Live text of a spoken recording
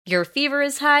Your fever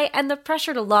is high, and the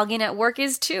pressure to log in at work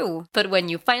is too. But when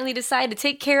you finally decide to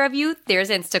take care of you, there's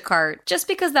Instacart. Just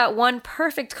because that one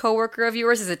perfect coworker of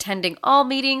yours is attending all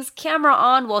meetings, camera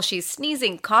on while she's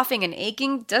sneezing, coughing, and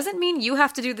aching, doesn't mean you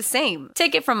have to do the same.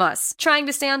 Take it from us. Trying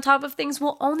to stay on top of things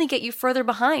will only get you further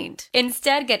behind.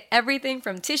 Instead, get everything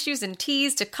from tissues and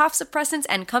teas to cough suppressants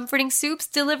and comforting soups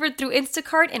delivered through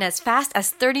Instacart in as fast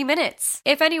as 30 minutes.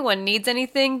 If anyone needs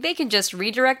anything, they can just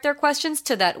redirect their questions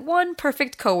to that one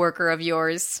perfect coworker of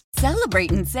yours.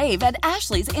 Celebrate and save at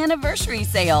Ashley's Anniversary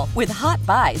Sale. With Hot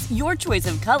Buys, your choice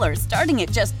of colors starting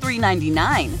at just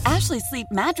 $3.99. Ashley Sleep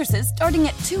mattresses starting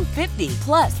at $2.50.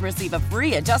 Plus, receive a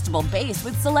free adjustable base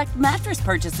with select mattress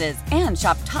purchases. And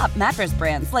shop top mattress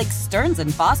brands like Stearns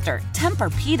 & Foster,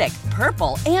 Tempur-Pedic,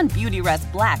 Purple, and Beautyrest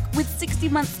Black with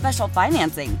 60-month special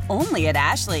financing. Only at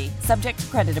Ashley. Subject to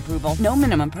credit approval. No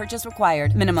minimum purchase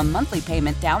required. Minimum monthly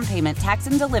payment, down payment, tax,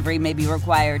 and delivery may be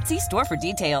required. See store for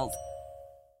details.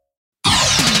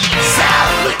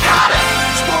 South Licata,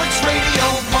 Sports Radio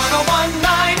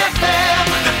 101.9 FM,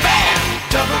 The Fan,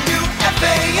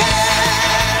 WFAN.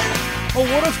 Oh,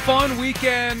 what a fun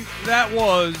weekend that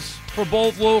was for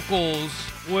both locals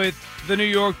with the New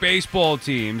York baseball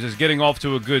teams is getting off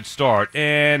to a good start.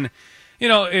 And, you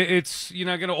know, it's you're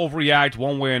not going to overreact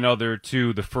one way or another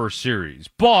to the first series.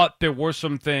 But there were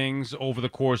some things over the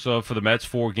course of, for the Mets,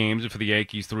 4 games, and for the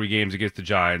Yankees, 3 games against the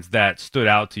Giants that stood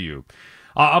out to you.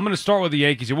 I'm going to start with the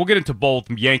Yankees here. We'll get into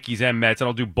both Yankees and Mets, and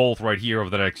I'll do both right here over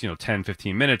the next 10,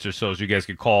 15 minutes or so you guys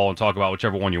can call and talk about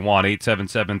whichever one you want,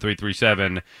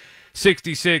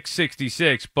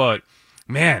 877-337-6666. But,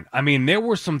 man, I mean, there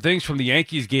were some things from the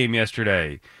Yankees game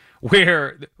yesterday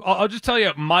where I'll just tell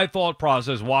you my thought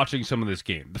process watching some of this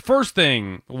game. The first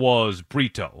thing was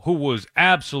Brito, who was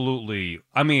absolutely,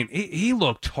 I mean, he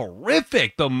looked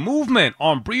terrific. The movement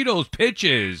on Brito's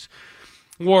pitches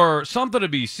were something to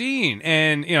be seen.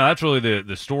 And, that's really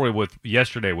the story with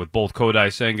yesterday with both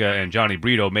Kodai Senga and Johnny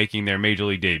Brito making their major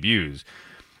league debuts.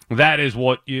 That is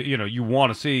what, you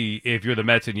want to see if you're the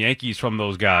Mets and Yankees from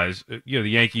those guys. The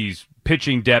Yankees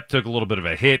pitching depth took a little bit of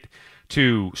a hit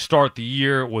to start the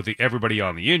year with everybody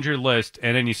on the injured list.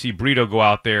 And then you see Brito go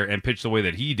out there and pitch the way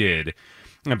that he did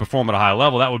and perform at a high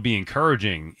level. That would be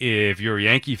encouraging if you're a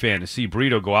Yankee fan to see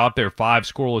Brito go out there 5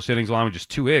 scoreless innings along with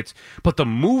just 2 hits. But the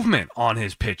movement on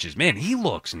his pitches, man, he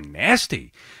looks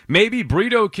nasty. Maybe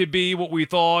Brito could be what we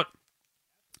thought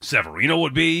Severino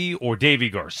would be, or Davy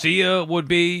Garcia would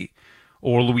be,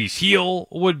 or Luis Gil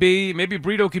would be. Maybe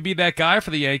Brito could be that guy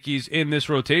for the Yankees in this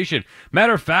rotation.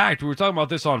 Matter of fact, we were talking about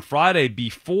this on Friday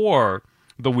before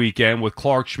the weekend with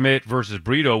Clark Schmidt versus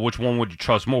Brito. Which one would you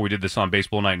trust more? We did this on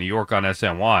Baseball Night in New York on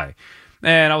SNY.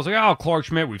 And I was like, Clark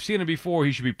Schmidt, we've seen him before.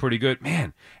 He should be pretty good.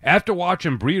 Man, after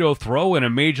watching Brito throw in a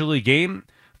major league game,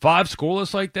 5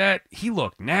 scoreless like that, he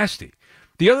looked nasty.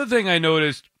 The other thing I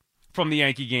noticed from the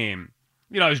Yankee game,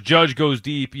 as Judge goes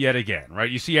deep yet again,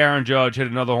 right? You see Aaron Judge hit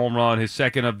another home run, his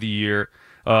second of the year,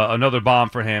 another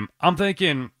bomb for him. I'm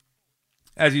thinking,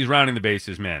 as he's rounding the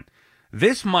bases, man,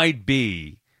 this might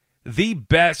be the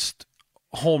best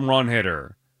home run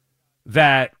hitter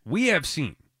that we have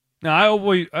seen. Now,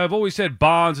 I've always said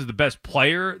Bonds is the best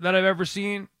player that I've ever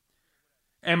seen,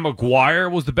 and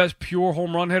McGwire was the best pure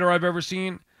home run hitter I've ever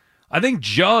seen. I think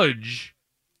Judge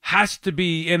has to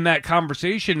be in that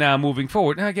conversation now moving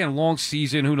forward. Now, again, long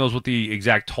season, who knows what the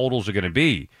exact totals are going to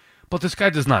be, but this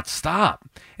guy does not stop.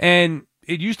 And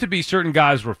it used to be certain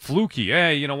guys were fluky.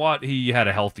 Hey, you know what? He had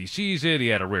a healthy season. He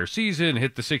had a rare season,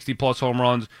 hit the 60-plus home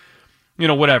runs.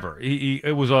 Whatever.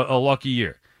 It was a lucky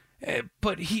year.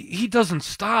 But he doesn't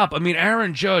stop. I mean,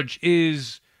 Aaron Judge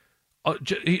is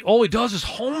all he does is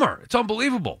homer. It's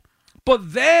unbelievable.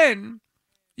 But then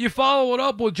you follow it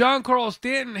up with Giancarlo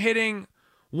Stanton hitting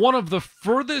one of the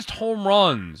furthest home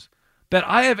runs that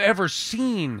I have ever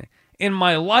seen in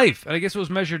my life. And I guess it was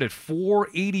measured at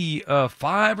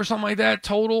 485 or something like that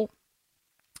total.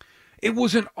 It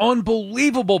was an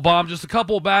unbelievable bomb just a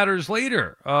couple of batters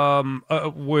later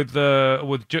with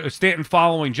Stanton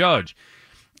following Judge.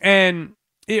 And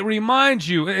it reminds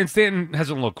you, and Stanton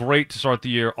hasn't looked great to start the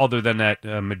year other than that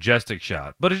majestic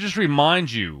shot, but it just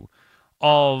reminds you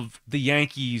of the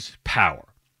Yankees'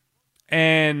 power.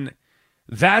 And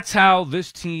that's how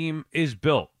this team is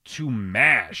built, to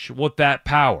mash with that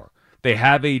power. They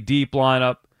have a deep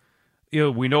lineup.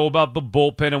 We know about the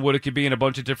bullpen and what it could be in a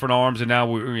bunch of different arms, and now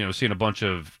we're seeing a bunch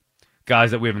of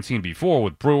guys that we haven't seen before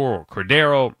with Brewer or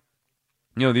Cordero.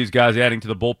 These guys adding to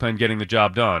the bullpen, getting the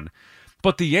job done.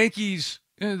 But the Yankees,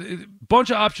 a bunch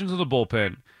of options in the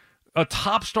bullpen, a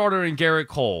top starter in Garrett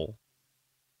Cole,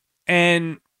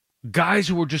 and guys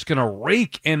who are just going to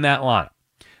rake in that lineup.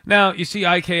 Now, you see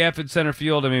IKF in center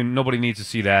field. I mean, nobody needs to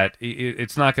see that.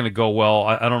 It's not going to go well.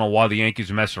 I don't know why the Yankees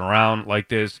are messing around like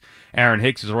this. Aaron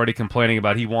Hicks is already complaining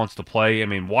about he wants to play. I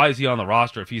mean, why is he on the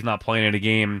roster if he's not playing in a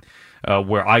game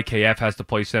where IKF has to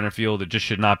play center field? It just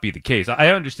should not be the case. I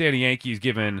understand the Yankees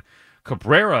given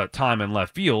Cabrera time in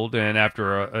left field, and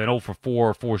after an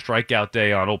 0-for-4 strikeout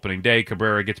day on opening day,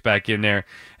 Cabrera gets back in there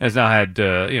and has now had,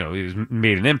 he's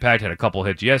made an impact, had a couple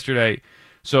hits yesterday.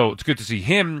 So it's good to see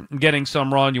him getting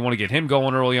some run. You want to get him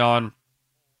going early on.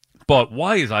 But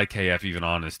why is IKF even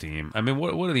on this team? I mean,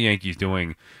 what are the Yankees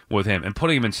doing with him? And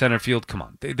putting him in center field? Come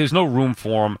on. There's no room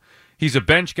for him. He's a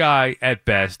bench guy at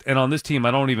best. And on this team,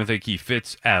 I don't even think he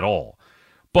fits at all.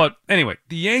 But anyway,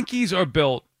 the Yankees are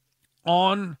built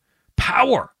on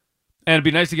power. And it'd be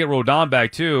nice to get Rodon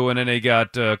back, too. And then they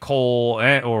got Cole,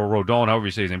 or Rodon, however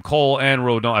you say his name. Cole and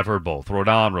Rodon. I've heard both.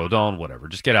 Rodon, whatever.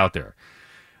 Just get out there.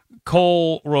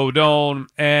 Cole, Rodon,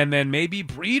 and then maybe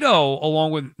Brito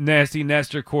along with Nasty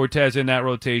Nestor Cortez in that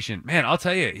rotation. Man, I'll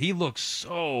tell you, he looks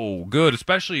so good,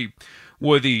 especially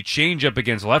with the changeup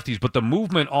against lefties, but the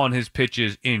movement on his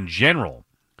pitches in general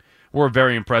were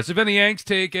very impressive. And the Yanks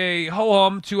take a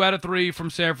ho-hum 2 out of 3 from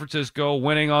San Francisco,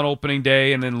 winning on opening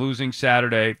day and then losing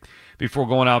Saturday before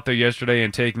going out there yesterday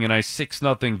and taking a nice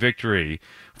 6-0 victory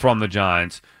from the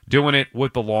Giants, doing it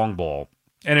with the long ball.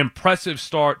 An impressive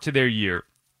start to their year.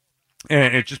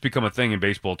 And it's just become a thing in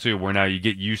baseball, too, where now you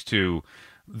get used to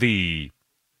the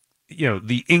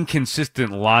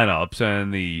inconsistent lineups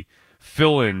and the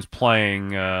fill-ins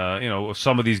playing,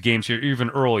 some of these games here even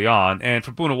early on. And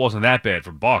for Boone, it wasn't that bad.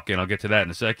 For Buck, and I'll get to that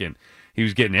in a second, he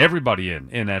was getting everybody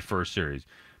in that first series.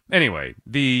 Anyway,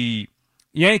 the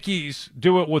Yankees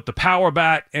do it with the power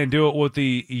bat and do it with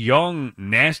the young,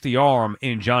 nasty arm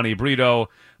in Johnny Brito.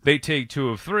 They take 2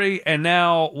 of 3, and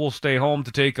now we'll stay home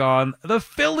to take on the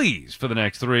Phillies for the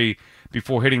next 3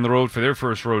 before hitting the road for their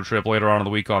first road trip later on in the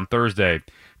week on Thursday,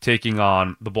 taking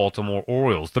on the Baltimore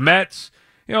Orioles. The Mets,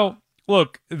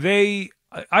 look,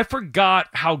 I forgot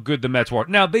how good the Mets were.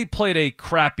 Now, they played a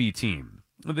crappy team.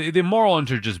 The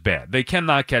Marlins are just bad. They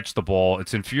cannot catch the ball.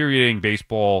 It's infuriating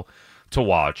baseball to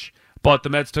watch. But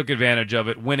the Mets took advantage of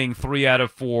it, winning 3 out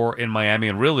of 4 in Miami.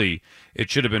 And really,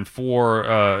 it should have been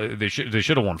 4. They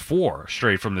should have won 4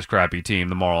 straight from this crappy team,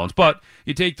 the Marlins. But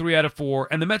you take 3 out of 4,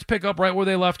 and the Mets pick up right where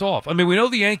they left off. I mean, we know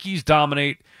the Yankees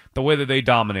dominate the way that they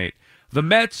dominate. The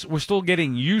Mets were still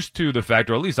getting used to the fact,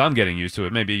 or at least I'm getting used to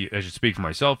it. Maybe I should speak for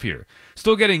myself here.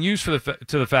 Still getting used to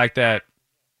the fact that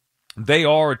they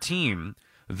are a team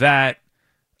that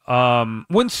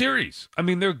win series. I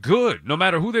mean, they're good. No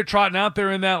matter who they're trotting out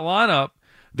there in that lineup,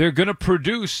 they're going to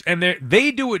produce, and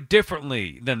they do it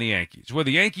differently than the Yankees. Where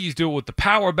the Yankees do it with the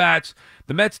power bats,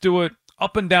 the Mets do it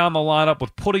up and down the lineup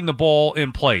with putting the ball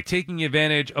in play, taking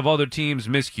advantage of other teams'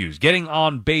 miscues, getting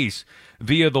on base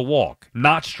via the walk,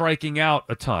 not striking out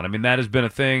a ton. I mean, that has been a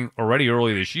thing already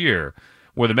early this year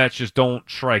where the Mets just don't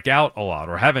strike out a lot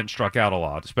or haven't struck out a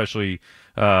lot, especially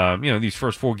these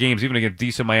first 4 games, even against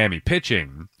decent Miami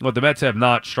pitching. But the Mets have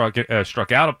not struck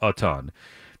out a ton.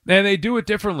 And they do it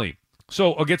differently.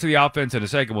 So I'll get to the offense in a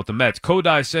second with the Mets.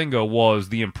 Kodai Senga was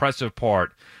the impressive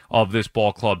part of this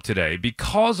ball club today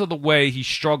because of the way he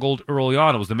struggled early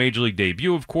on. It was the Major League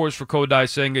debut, of course, for Kodai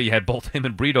Senga. You had both him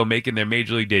and Brito making their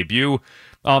Major League debut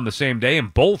on the same day,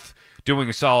 and both doing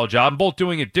a solid job, and both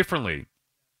doing it differently.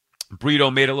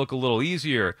 Brito made it look a little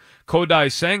easier.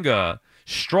 Kodai Senga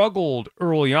struggled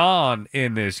early on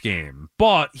in this game,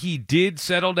 but he did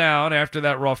settle down after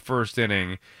that rough first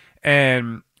inning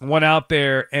and went out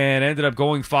there and ended up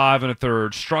going 5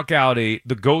 1/3, struck out 8.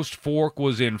 The ghost fork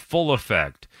was in full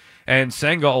effect, and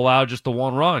Senga allowed just the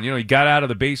 1 run. He got out of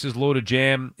the bases loaded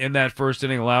jam in that first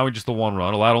inning, allowing just the 1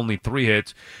 run, allowed only 3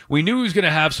 hits. We knew he was going to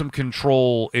have some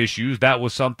control issues. That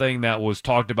was something that was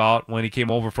talked about when he came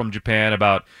over from Japan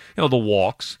about, the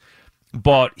walks.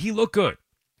 But he looked good.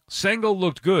 Senga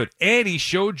looked good, and he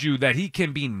showed you that he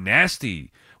can be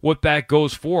nasty with that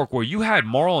ghost fork, where you had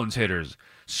Marlins hitters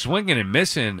swinging and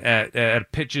missing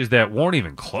at pitches that weren't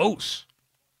even close.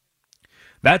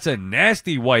 That's a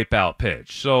nasty wipeout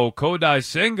pitch. So Kodai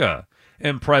Senga,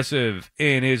 impressive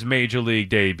in his Major League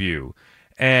debut.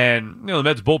 And, the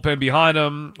Mets bullpen behind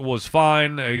him was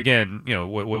fine. Again,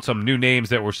 with some new names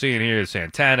that we're seeing here,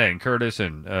 Santana and Curtis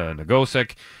and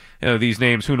Nagosek. These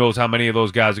names, who knows how many of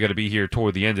those guys are going to be here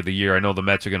toward the end of the year. I know the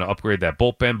Mets are going to upgrade that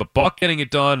bullpen, but Buck getting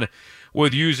it done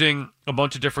with using a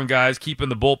bunch of different guys, keeping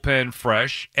the bullpen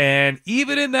fresh. And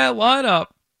even in that lineup,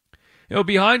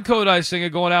 behind Kodai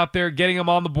Senga, going out there, getting him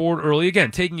on the board early,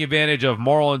 again, taking advantage of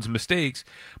Marlins' mistakes.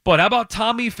 But how about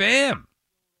Tommy Pham?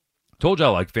 Told you I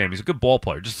like Pham. He's a good ball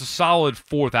player, just a solid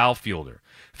fourth outfielder.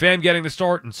 Pham getting the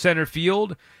start in center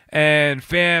field, and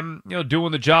Pham,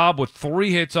 doing the job with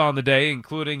 3 hits on the day,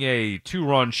 including a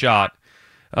 2-run shot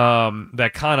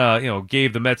that kind of,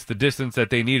 gave the Mets the distance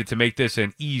that they needed to make this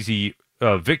an easy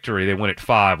victory. They win at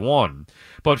 5-1.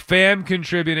 But Pham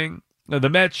contributing. The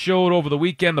Mets showed over the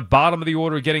weekend the bottom of the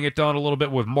order, getting it done a little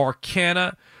bit with Mark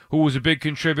Canha, who was a big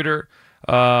contributor.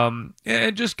 And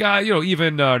just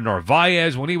even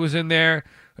Narvaez when he was in there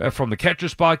from the catcher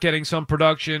spot getting some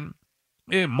production.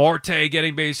 Marte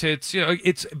getting base hits.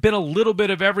 It's been a little bit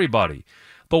of everybody.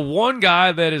 The one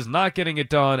guy that is not getting it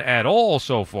done at all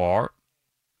so far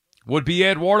would be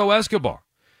Eduardo Escobar.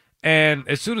 And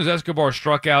as soon as Escobar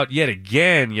struck out yet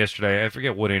again yesterday, I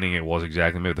forget what inning it was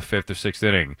exactly, maybe the 5th or 6th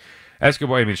inning,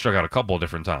 Escobar, struck out a couple of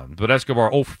different times, but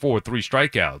Escobar 0 for 4 with 3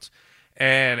 strikeouts.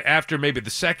 And after maybe the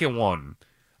second one,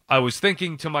 I was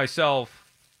thinking to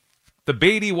myself, the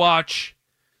Beatty watch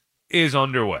is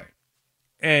underway.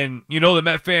 And the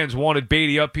Met fans wanted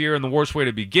Beatty up here in the worst way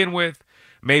to begin with.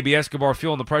 Maybe Escobar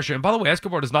feeling the pressure. And by the way,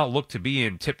 Escobar does not look to be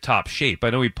in tip-top shape.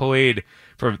 I know he played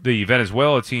for the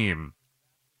Venezuelan team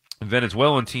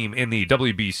in the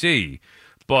WBC,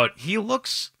 but he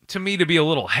looks to me to be a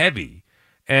little heavy.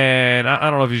 And I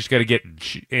don't know if he's just got to get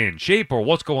in shape or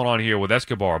what's going on here with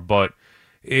Escobar, but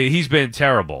he's been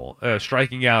terrible,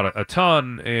 striking out a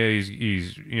ton. He's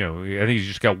I think he's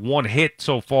just got 1 hit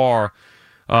so far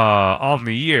on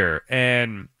the year.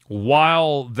 And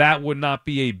while that would not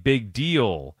be a big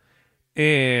deal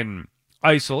in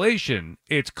isolation,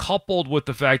 it's coupled with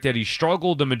the fact that he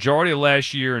struggled the majority of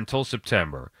last year until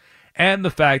September, and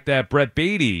the fact that Brett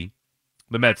Beatty,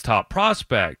 the Mets' top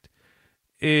prospect,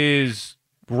 is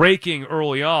raking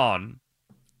early on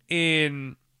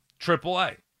in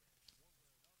AAA.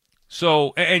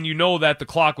 So, and that the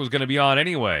clock was going to be on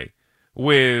anyway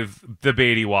with the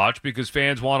Beatty watch because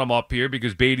fans want him up here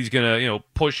because Beatty's going to,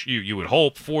 push, you would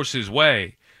hope, force his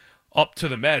way up to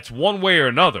the Mets one way or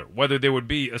another, whether there would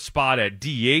be a spot at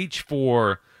DH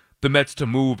for the Mets to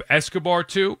move Escobar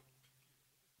to.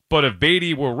 But if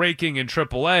Beatty were raking in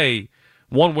AAA,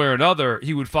 one way or another,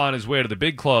 he would find his way to the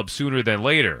big club sooner than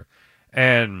later.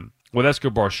 And with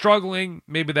Escobar struggling,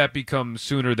 maybe that becomes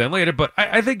sooner than later. But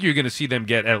I think you're going to see them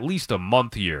get at least a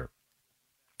month here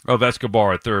of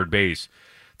Escobar at third base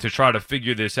to try to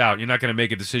figure this out. You're not going to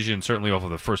make a decision certainly off of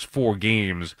the first 4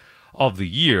 games of the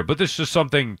year, but this is just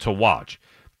something to watch.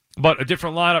 But a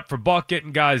different lineup for Buck,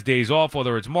 getting guys days off,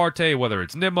 whether it's Marte, whether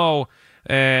it's Nimmo,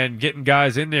 and getting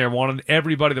guys in there, wanting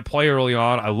everybody to play early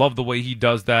on. I love the way he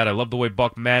does that. I love the way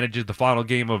Buck manages the final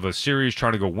game of a series,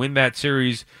 trying to go win that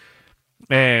series.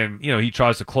 And, he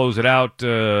tries to close it out,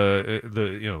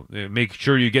 make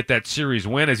sure you get that series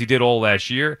win as he did all last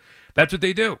year. That's what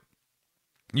they do.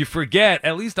 You forget,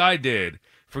 at least I did,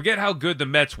 forget how good the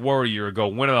Mets were a year ago,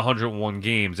 winning 101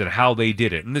 games and how they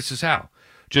did it. And this is how.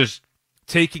 Just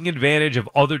taking advantage of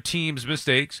other teams'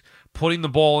 mistakes, putting the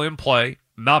ball in play,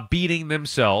 not beating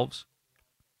themselves,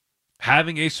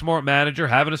 having a smart manager,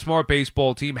 having a smart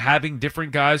baseball team, having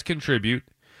different guys contribute,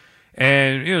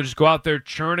 and just go out there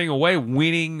churning away,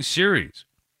 winning series.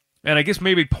 And I guess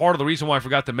maybe part of the reason why I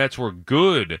forgot the Mets were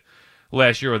good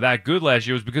last year or that good last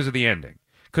year was because of the ending.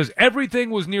 Because everything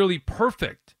was nearly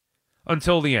perfect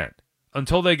until the end,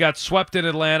 until they got swept in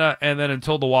Atlanta, and then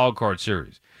until the wild card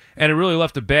series. And it really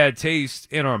left a bad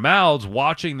taste in our mouths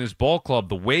watching this ball club,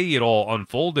 the way it all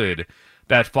unfolded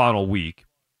that final week.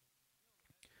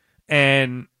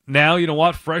 And now, you know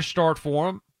what? Fresh start for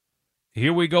them.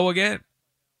 Here we go again.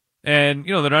 And,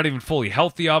 they're not even fully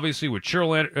healthy, obviously, with with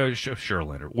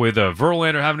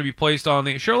Verlander having to be placed on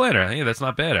the... Scherlander, yeah, that's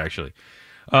not bad, actually.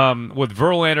 With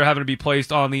Verlander having to be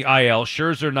placed on the IL.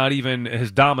 Scherzer not even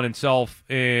his dominant self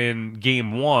in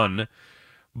Game 1.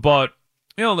 But,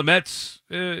 the Mets...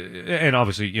 and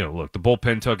obviously, look, the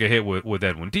bullpen took a hit with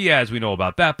Edwin Diaz. We know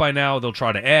about that by now. They'll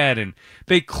try to add, and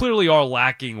they clearly are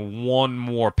lacking one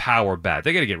more power bat.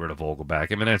 They got to get rid of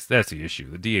Vogelback. I mean, that's the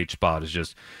issue. The DH spot is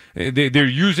just they're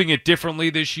using it differently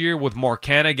this year with Mark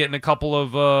Canha getting a couple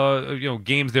of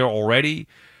games there already,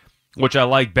 which I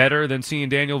like better than seeing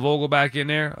Daniel Vogelback in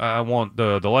there. I want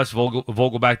the less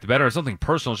Vogelback, the better. It's nothing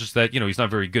personal. It's just that he's not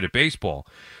very good at baseball.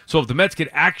 So if the Mets could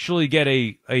actually get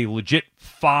a legit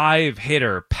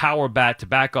 5-hitter power bat to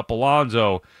back up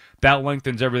Alonso, that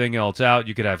lengthens everything else out.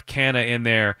 You could have Canha in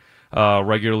there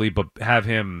regularly, but have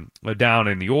him down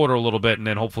in the order a little bit, and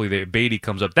then hopefully the Beatty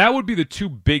comes up. That would be the 2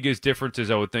 biggest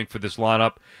differences, I would think, for this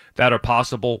lineup that are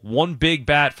possible. One big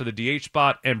bat for the DH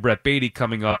spot and Brett Beatty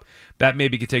coming up. That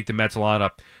maybe could take the Mets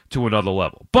lineup to another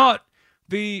level. But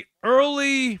the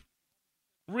early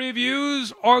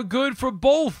reviews are good for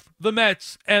both the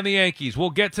Mets and the Yankees. We'll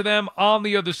get to them on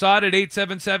the other side at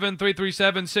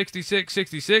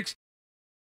 877-337-6666.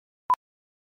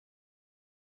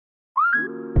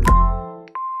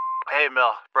 Hey,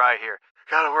 Mel, Bri here.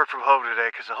 Gotta work from home today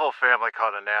because the whole family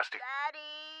caught a nasty. Daddy!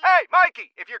 Hey,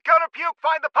 Mikey, if you're gonna puke,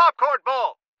 find the popcorn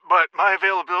bowl! But my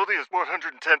availability is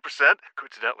 110%.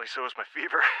 Coincidentally, so is my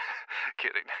fever.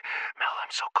 Kidding. Mel, I'm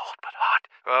so cold but hot.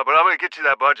 But I'm gonna get you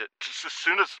that budget just as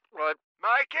soon as...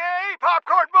 Mikey,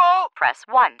 popcorn bowl! Press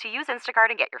 1 to use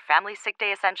Instacart and get your family's sick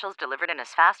day essentials delivered in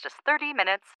as fast as 30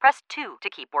 minutes. Press 2 to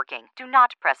keep working. Do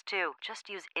not press 2. Just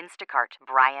use Instacart,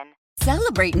 Brian.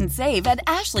 Celebrate and save at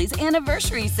Ashley's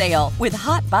Anniversary Sale. With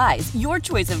Hot Buys, your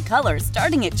choice of colors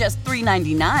starting at just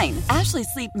 $3.99. Ashley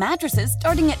Sleep mattresses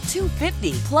starting at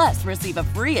 $2.50. Plus, receive a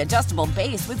free adjustable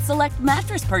base with select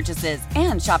mattress purchases.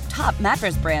 And shop top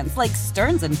mattress brands like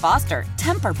Stearns & Foster,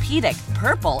 Tempur-Pedic,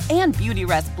 Purple, and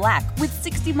Beautyrest Black with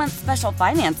 60-month special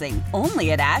financing.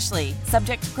 Only at Ashley.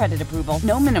 Subject to credit approval.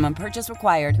 No minimum purchase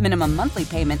required. Minimum monthly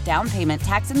payment, down payment,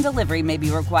 tax, and delivery may be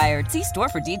required. See store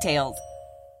for details.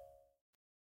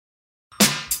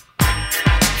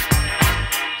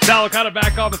 Sal Licata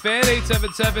back on the fan,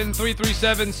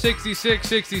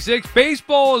 877-337-6666.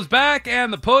 Baseball is back,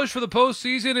 and the push for the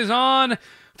postseason is on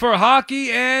for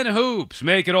hockey and hoops.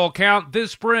 Make it all count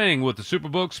this spring with the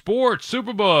Superbook Sports.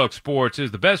 Superbook Sports is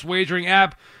the best wagering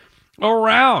app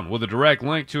around with a direct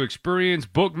link to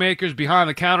experienced bookmakers behind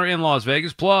the counter in Las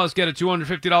Vegas. Plus, get a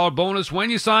 $250 bonus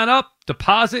when you sign up,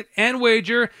 deposit, and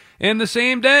wager in the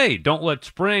same day. Don't let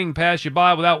spring pass you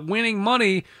by without winning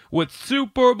money with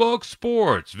Superbook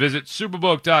Sports. Visit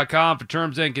superbook.com for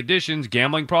terms and conditions.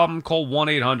 Gambling problem? Call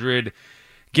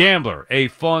 1-800-GAMBLER. A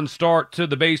fun start to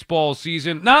the baseball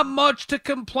season. Not much to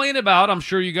complain about. I'm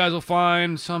sure you guys will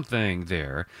find something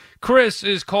there. Chris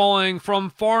is calling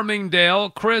from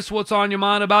Farmingdale. Chris, what's on your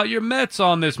mind about your Mets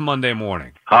on this Monday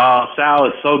morning? Sal,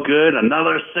 it's so good.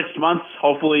 Another 6 months,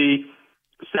 hopefully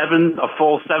a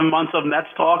full 7 months of Mets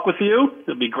talk with you.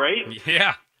 It'd be great.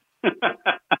 Yeah.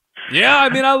 Yeah, I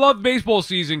mean, I love baseball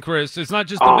season, Chris. It's not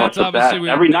just the Mets, obviously.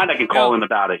 Every night I can call in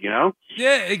about it, you know?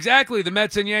 Yeah, exactly. The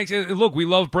Mets and Yankees. And look, we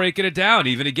love breaking it down.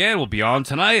 Even again, we'll be on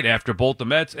tonight after both the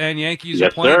Mets and Yankees are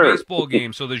playing baseball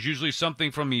games. So there's usually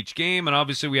something from each game. And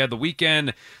obviously, we had the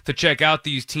weekend to check out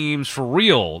these teams for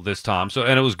real this time. So,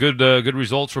 and it was good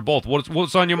results for both.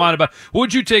 What's on your mind about? What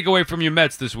would you take away from your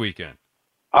Mets this weekend?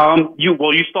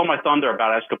 You stole my thunder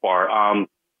about Escobar.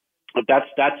 That's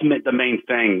the main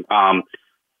thing.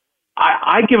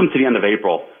 I give him to the end of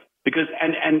April because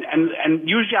and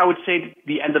usually I would say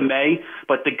the end of May,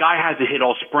 but the guy hasn't hit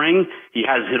all spring. He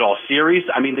hasn't hit all series.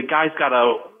 I mean, the guy's got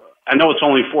I know it's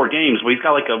only 4 games, but he's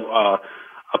got like a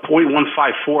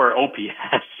 .154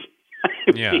 OPS.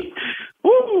 Yeah.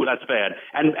 Woo, that's bad.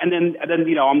 And then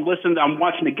I'm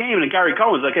watching the game, and Gary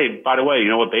Cohen's like, hey, by the way, you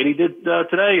know what Beatty did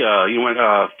today? He went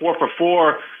 4 for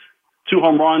 4. 2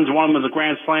 home runs, one of them was a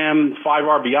grand slam, 5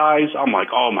 RBIs. I'm like,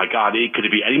 oh my God, could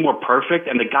it be any more perfect?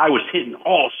 And the guy was hitting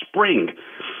all spring.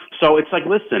 So it's like,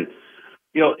 listen,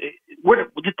 we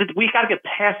got to get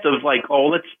past of like,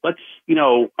 let's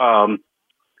do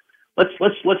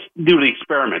the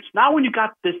experiments. Now when you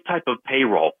got this type of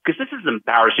payroll, because this is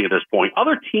embarrassing at this point.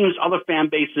 Other teams, other fan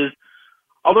bases,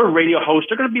 other radio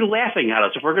hosts are going to be laughing at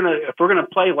us if we're gonna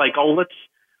play like, let's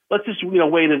just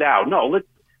wait it out. No,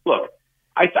 look.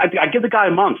 I give the guy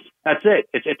a month. That's it.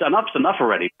 It's enough's enough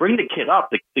already. Bring the kid up.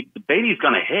 The Beatty's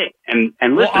going to hit. And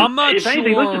listen, I'm not if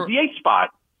anything, sure, listen, the 8th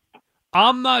spot.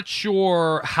 I'm not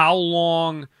sure how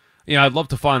long. I'd love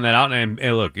to find that out. And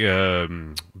look,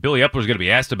 Billy Epler's going to be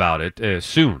asked about it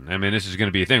soon. I mean, this is going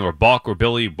to be a thing. Or Buck or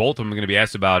Billy, both of them are going to be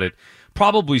asked about it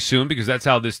probably soon because that's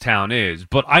how this town is.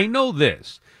 But I know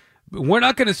this. We're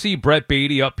not going to see Brett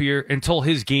Beatty up here until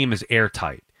his game is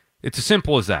airtight. It's as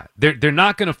simple as that. They're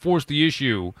not going to force the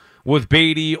issue with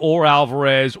Beatty or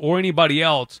Alvarez or anybody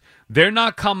else. They're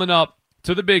not coming up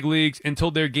to the big leagues until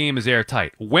their game is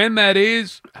airtight. When that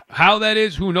is, how that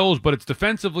is, who knows, but it's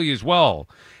defensively as well.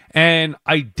 And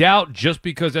I doubt just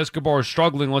because Escobar is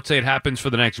struggling, let's say it happens for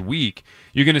the next week,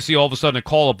 you're going to see all of a sudden a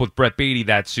call-up with Brett Beatty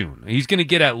that soon. He's going to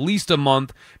get at least a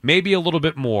month, maybe a little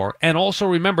bit more. And also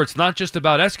remember, it's not just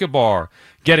about Escobar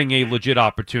getting a legit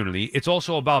opportunity. It's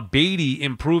also about Beatty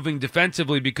improving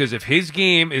defensively because if his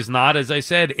game is not, as I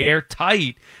said,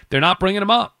 airtight, they're not bringing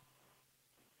him up.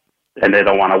 And they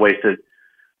don't want to waste it.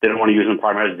 They don't want to use him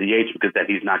primarily as DH because then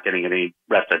he's not getting any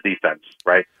rest at defense,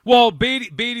 right? Well,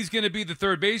 Beatty's going to be the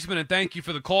third baseman, and thank you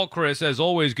for the call, Chris. As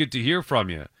always, good to hear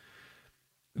from you.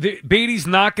 Beatty's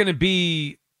not going to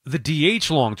be the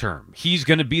DH long term. He's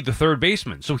going to be the third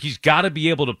baseman. So he's got to be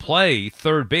able to play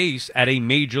third base at a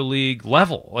major league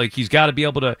level. Like, he's got to be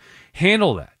able to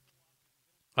handle that.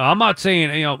 I'm not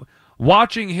saying,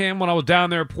 watching him when I was down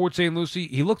there at Port St. Lucie,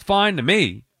 he looked fine to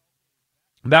me.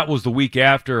 That was the week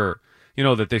after,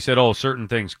 that they said, certain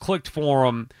things clicked for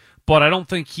him. But I don't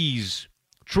think he's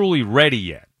truly ready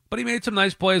yet. But he made some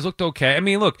nice plays, looked okay. I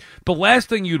mean, look, the last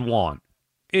thing you'd want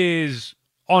is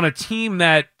on a team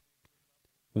that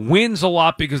wins a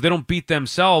lot because they don't beat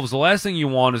themselves. The last thing you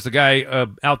want is the guy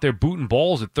out there booting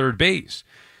balls at third base.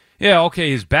 Yeah, okay,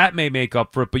 his bat may make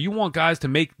up for it, but you want guys to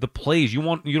make the plays. You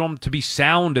want them to be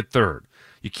sound at third.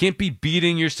 You can't be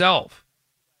beating yourself.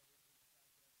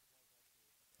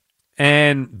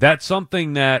 And that's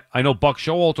something that I know Buck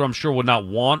Showalter, I'm sure, would not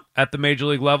want at the major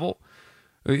league level.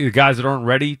 The guys that aren't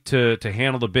ready to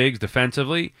handle the bigs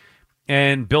defensively.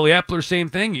 And Billy Epler, same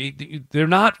thing. They're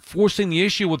not forcing the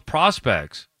issue with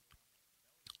prospects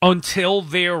until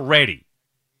they're ready.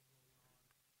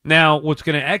 Now, what's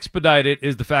going to expedite it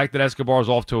is the fact that Escobar is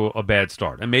off to a bad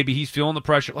start. And maybe he's feeling the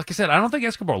pressure. Like I said, I don't think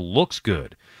Escobar looks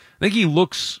good. I think he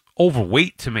looks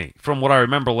overweight to me from what I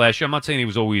remember last year. I'm not saying he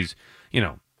was always,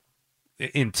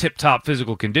 in tip-top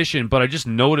physical condition, but I just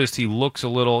noticed he looks a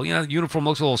little, the uniform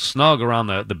looks a little snug around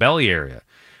the belly area.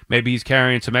 Maybe he's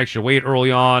carrying some extra weight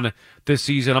early on this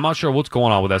season. I'm not sure what's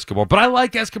going on with Escobar, but I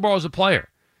like Escobar as a player.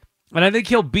 And I think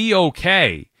he'll be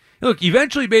okay. Look,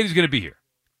 eventually Beatty's going to be here.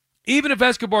 Even if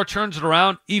Escobar turns it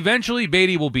around, eventually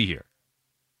Beatty will be here.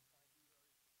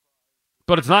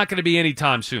 But it's not going to be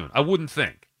anytime soon, I wouldn't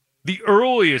think. The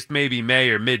earliest maybe May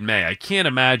or mid-May. I can't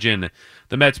imagine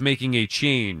the Mets making a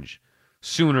change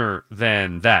sooner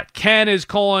than that. Ken is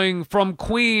calling from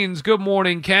Queens. Good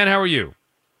morning, Ken. How are you?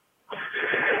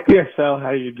 Yes, Al,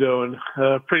 how you doing?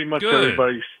 Pretty much Good.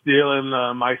 Everybody's stealing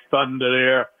my thunder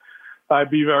there.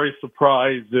 I'd be very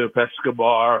surprised if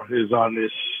Escobar is on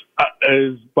this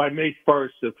is by May 1st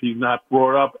if he's not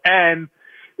brought up. And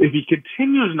if he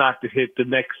continues not to hit the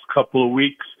next couple of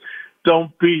weeks,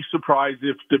 don't be surprised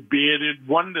if the bearded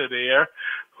wonder there,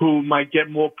 who might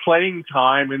get more playing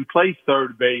time and play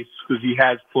third base because he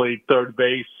has played third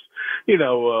base,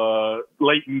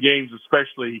 late in games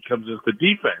especially, he comes into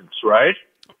defense, right?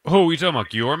 Who are you talking about,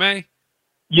 Guillorme?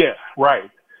 Yeah,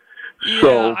 right. Yeah,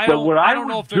 So, I don't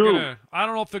know if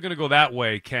they're gonna go that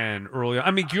way, Ken. Early,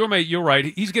 I mean, Guillorme, you're right.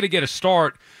 He's gonna get a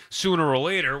start sooner or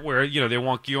later, where they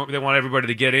want everybody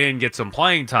to get in, get some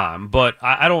playing time. But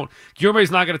I don't.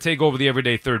 Guillorme's not gonna take over the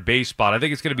everyday third base spot. I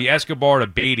think it's gonna be Escobar to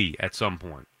Beatty at some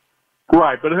point.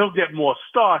 Right, but he'll get more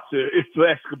starts if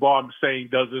Escobar, I'm saying,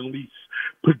 does at least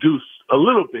produce a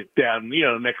little bit down,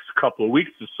 the next couple of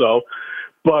weeks or so.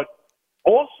 But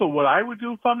also, what I would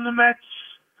do if I'm the Mets,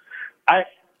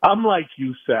 I'm like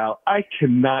you, Sal. I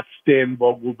cannot stand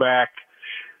Vogelback.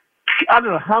 I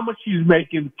don't know how much he's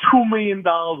making, $2 million,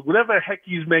 whatever the heck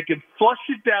he's making. Flush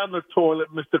it down the toilet,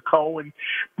 Mr. Cohen.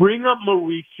 Bring up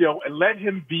Mauricio and let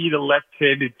him be the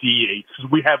left-handed DH.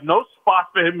 Because we have no spot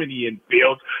for him in the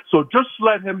infield. So just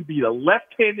let him be the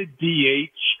left-handed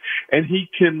DH, and he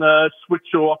can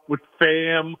switch off with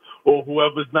Pham or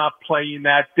whoever's not playing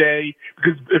that day.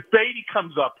 Because if Beatty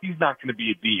comes up, he's not going to be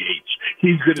a DH.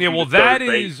 He's going to be a third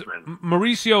baseman.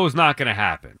 Mauricio is not going to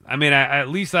happen. I mean, at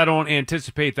least I don't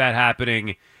anticipate that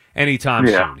happening anytime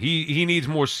soon. He needs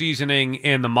more seasoning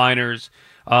in the minors.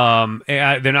 And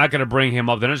they're not going to bring him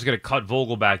up. They're not just going to cut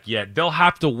Vogelback yet. They'll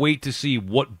have to wait to see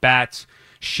what bats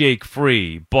shake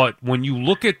free. But when you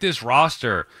look at this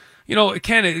roster,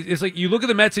 Ken, it's like you look at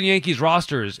the Mets and Yankees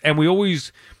rosters, and we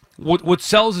always what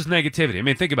sells is negativity. I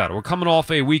mean, think about it. We're coming off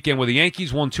a weekend where the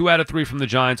Yankees won 2 out of 3 from the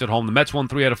Giants at home. The Mets won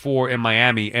 3 out of 4 in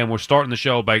Miami, and we're starting the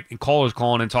show by callers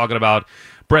calling and talking about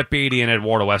Brett Beatty and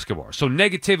Eduardo Escobar. So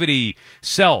negativity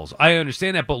sells. I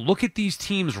understand that, but look at these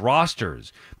teams'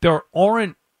 rosters. There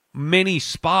aren't many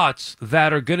spots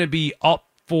that are going to be up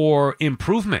for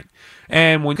improvement.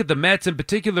 And when you look at the Mets in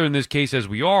particular in this case, as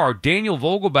we are, Daniel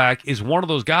Vogelback is one of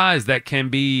those guys that can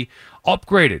be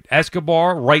upgraded.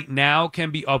 Escobar right now can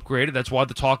be upgraded. That's why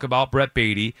the talk about Brett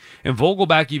Beatty. And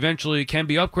Vogelback eventually can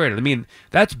be upgraded. I mean,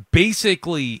 that's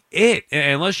basically it.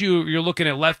 Unless you're looking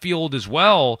at left field as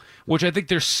well, which I think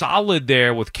they're solid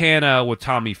there with Canna, with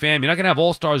Tommy Pham. You're not going to have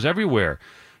all-stars everywhere.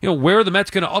 Where are the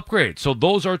Mets going to upgrade? So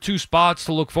those are 2 spots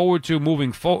to look forward to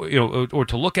moving forward, or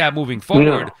to look at moving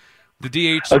forward. Yeah.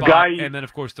 The DH spot, and then,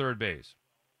 of course, third base.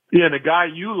 Yeah, the guy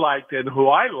you liked and who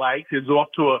I liked is off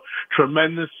to a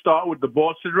tremendous start with the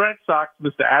Boston Red Sox,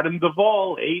 Mr. Adam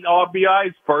Duvall, 8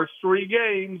 RBIs, first 3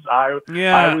 games. I was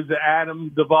the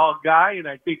Adam Duvall guy, and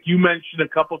I think you mentioned a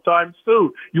couple times,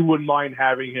 too, you wouldn't mind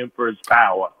having him for his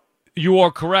power. You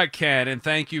are correct, Ken, and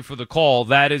thank you for the call.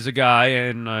 That is a guy,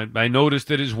 and I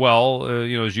noticed it as well.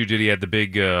 As you did, he had the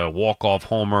big walk-off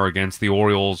homer against the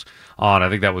Orioles on, I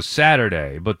think that was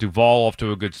Saturday. But Duvall off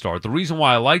to a good start. The reason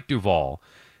why I like Duvall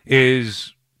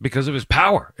is because of his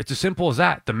power. It's as simple as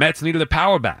that. The Mets needed a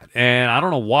power bat, and I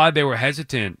don't know why they were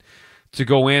hesitant to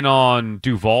go in on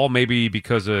Duvall, maybe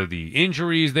because of the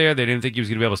injuries there. They didn't think he was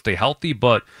going to be able to stay healthy,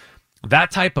 but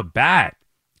that type of bat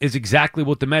is exactly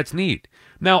what the Mets need.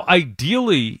 Now,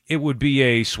 ideally, it would be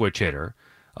a switch hitter.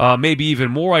 Maybe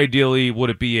even more ideally, would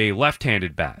it be a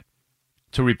left-handed bat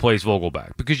to replace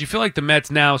Vogelbach? Because you feel like the Mets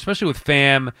now, especially with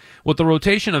Pham, with the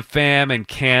rotation of Pham and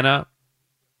Canna,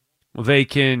 they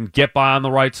can get by on the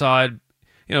right side.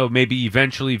 Maybe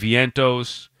eventually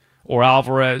Vientos or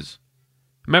Alvarez.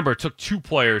 Remember, it took two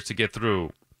players to get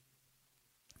through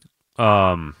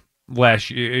last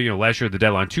year at the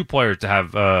deadline. Two players to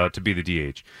have to be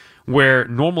the DH. Where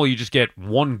normally you just get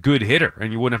one good hitter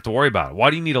and you wouldn't have to worry about it.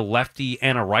 Why do you need a lefty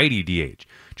and a righty DH?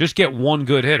 Just get one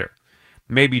good hitter.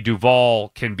 Maybe Duvall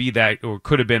can be that, or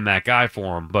could have been that guy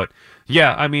for him. But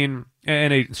yeah, I mean,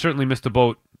 and they certainly missed the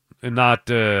boat. Not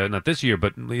this year,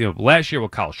 but last year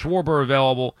with Kyle Schwarber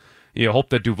available. Hope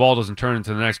that Duvall doesn't turn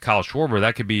into the next Kyle Schwarber.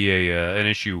 That could be an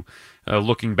issue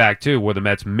looking back too, where the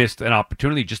Mets missed an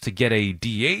opportunity just to get a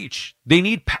DH. They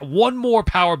need one more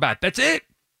power bat. That's it.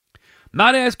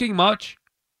 Not asking much.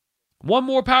 One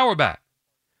more power bat.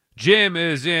 Jim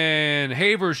is in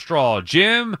Haverstraw.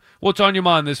 Jim, what's on your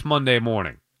mind this Monday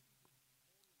morning?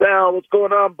 Sal, what's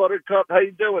going on, Buttercup? How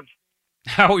you doing?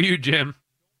 How are you, Jim?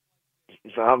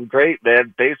 I'm great,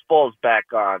 man. Baseball's back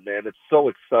on, man. It's so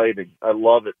exciting. I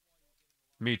love it.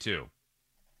 Me too.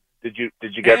 Did you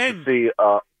get to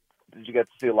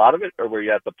see a lot of it, or were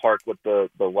you at the park with the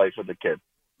wife and the kid?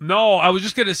 No, I was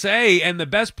just going to say, and the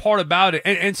best part about it,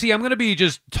 and see, I'm going to be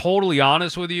just totally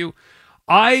honest with you.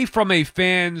 I, from a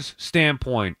fan's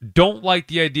standpoint, don't like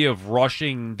the idea of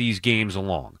rushing these games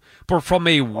along. But from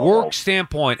a work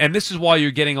standpoint, and this is why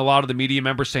you're getting a lot of the media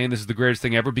members saying this is the greatest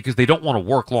thing ever, because they don't want to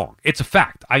work long. It's a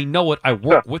fact. I know it. I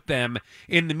work with them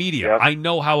in the media. I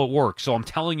know how it works. So I'm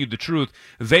telling you the truth.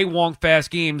 They want fast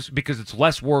games because it's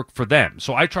less work for them.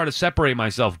 So I try to separate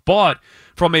myself. But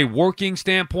from a working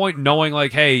standpoint, knowing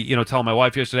like, hey, telling my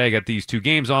wife yesterday, I got these two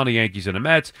games on, the Yankees and the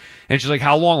Mets. And she's like,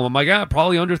 how long? I'm like,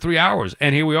 probably under 3 hours.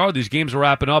 And here we are. These games are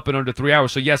wrapping up in under 3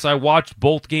 hours. So yes, I watched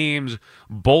both games,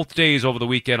 both days over the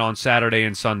weekend on Saturday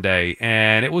and Sunday.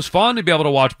 And it was fun to be able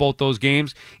to watch both those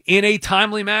games in a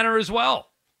timely manner as well.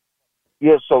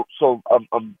 Yeah, so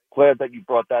I'm glad that you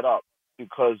brought that up,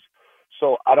 because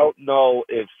so I don't know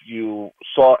if you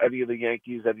saw any of the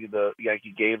Yankees, any of the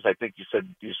Yankee games. I think you said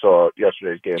you saw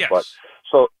yesterday's game. Yes. But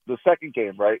so the second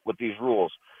game, right, with these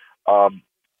rules.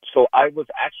 So I was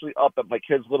actually up at my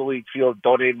kids' Little League field,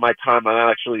 donating my time. I'm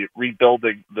actually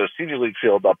rebuilding the Senior League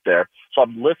field up there. So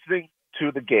I'm listening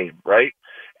to the game, right?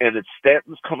 And it's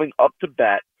Stanton's coming up to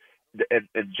bat. And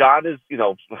John is,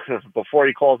 before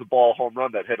he calls the ball a home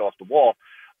run that hit off the wall,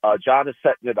 John is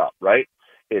setting it up, right?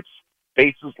 It's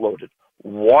bases loaded,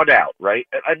 one out, right?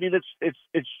 I mean,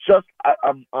 it's just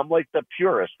I'm like the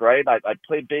purist, right? I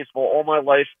played baseball all my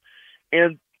life,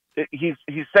 and he's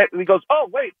set, and he goes, oh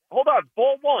wait, hold on,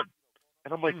 ball one,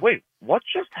 and I'm like, wait, what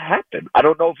just happened? I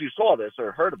don't know if you saw this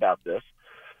or heard about this.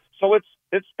 So it's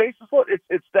bases loaded.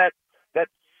 It's that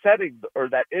setting or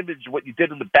that image what you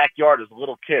did in the backyard as a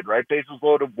little kid, right? Bases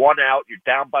loaded, one out, you're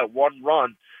down by one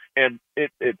run, and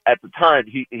it at the time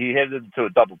he hit it into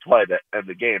a double play to end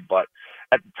the game, but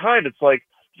at the time it's like,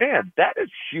 man, that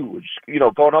is huge,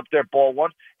 going up there ball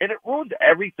one, and it ruined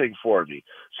everything for me.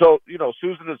 So,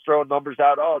 Susan is throwing numbers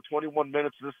out, 21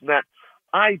 minutes, this and that.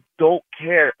 I don't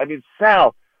care. I mean,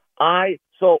 Sal, I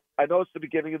know it's the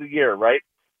beginning of the year, right?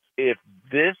 If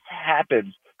this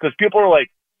happens, because people are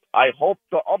like, I hope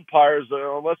the umpires,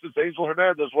 unless it's Angel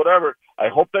Hernandez, whatever, I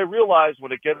hope they realize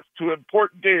when it gets to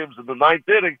important games in the ninth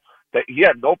inning that he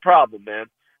had no problem, man.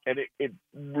 And it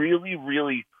really,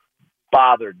 really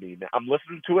bothered me, man. I'm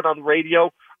listening to it on the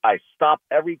radio. I stop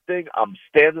everything. I'm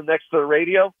standing next to the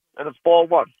radio, and it's ball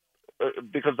one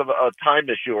because of a time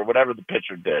issue or whatever the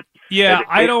pitcher did. Yeah,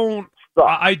 I don't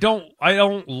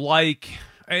like.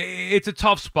 It's a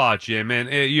tough spot, Jim, and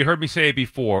you heard me say it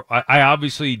before. I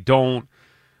obviously don't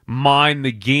mind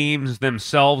the games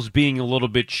themselves being a little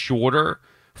bit shorter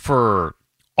for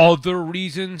other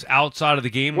reasons outside of the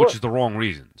game, which is the wrong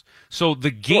reasons. So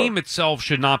the game itself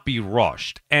should not be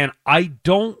rushed. And I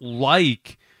don't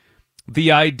like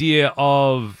the idea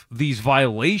of these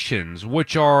violations,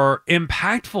 which are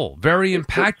impactful, very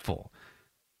impactful.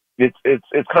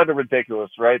 It's kind of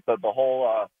ridiculous, right? The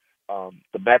whole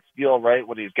the Mets deal, right,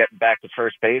 when he's getting back to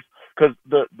first base, because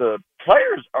the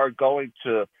players are going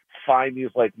to find these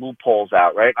like loopholes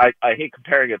out, right? I hate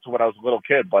comparing it to when I was a little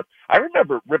kid, but I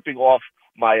remember ripping off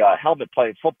my helmet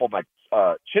playing football, my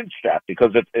chin strap,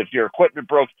 because if your equipment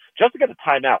broke, just to get a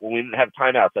timeout when we didn't have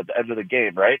timeouts at the end of the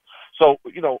game, right? So,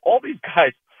 all these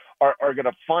guys are going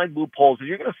to find loopholes, and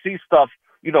you're going to see stuff,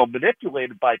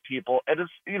 manipulated by people, and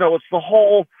it's the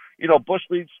whole, Bush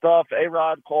League stuff,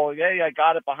 A-Rod calling, hey, I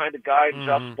got it behind a guy in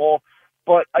just ball.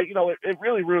 But, it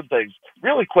really ruined things.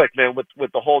 Really quick, man,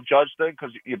 with the whole Judge thing,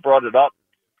 because you brought it up.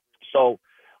 So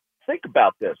think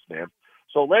about this, man.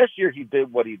 So last year he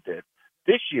did what he did.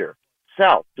 This year,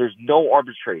 Sal, there's no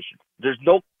arbitration. There's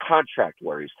no contract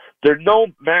worries. There's no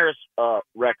Maris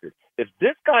record. If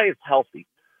this guy is healthy,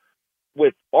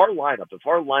 with our lineup, if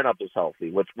our lineup is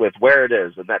healthy, with where it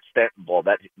is, and that Stanton ball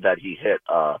that he hit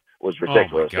was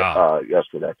ridiculous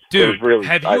yesterday. Dude, really,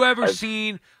 have you ever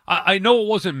seen? I know it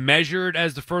wasn't measured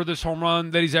as the furthest home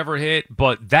run that he's ever hit,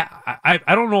 but that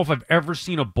I don't know if I've ever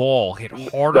seen a ball hit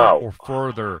harder or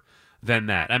further than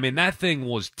that. I mean, that thing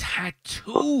was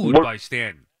tattooed by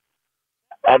Stanton.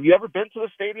 Have you ever been to the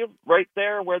stadium right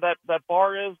there where that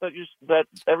bar is that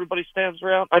everybody stands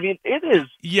around? I mean, it is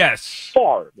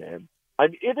far, man. I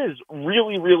mean, it is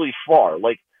really, really far.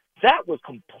 Like, that was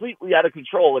completely out of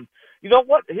control. And you know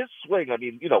what? His swing, I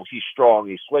mean, he's strong,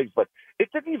 he swings, but it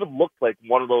didn't even look like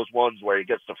one of those ones where he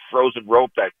gets the frozen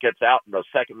rope that gets out in a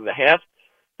second and a half.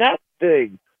 That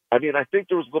thing, I mean, I think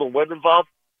there was a little wind involved.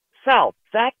 Sal,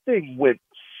 that thing went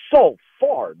so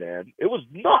far, man. It was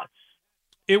nuts.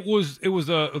 It was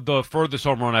the furthest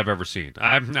home run I've ever seen.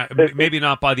 I'm not, maybe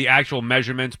not by the actual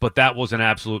measurements, but that was an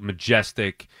absolute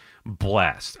majestic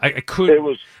blast. I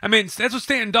couldn't. I mean, that's what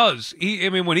Stanton does.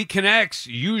 When he connects,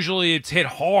 usually it's hit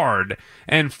hard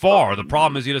and far. The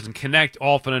problem is he doesn't connect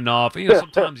often enough.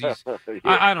 Sometimes he's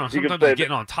I don't know. Sometimes he's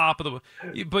getting on top of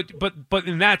the. But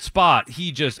in that spot,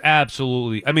 he just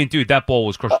absolutely. I mean, dude, that ball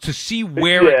was crushed. To see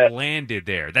where it landed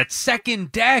there, that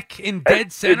second deck in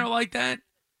dead center like that.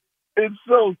 It's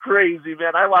so crazy,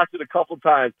 man. I watched it a couple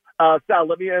times. Sal,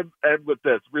 let me end with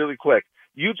this really quick.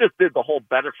 You just did the whole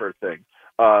Bennifer thing.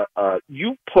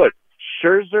 You put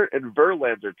Scherzer and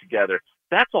Verlander together.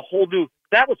 That's a whole new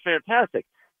 – that was fantastic.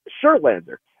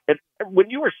 Scherlander. And when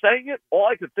you were saying it, all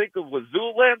I could think of was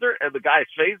Zoolander and the guy's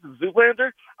face is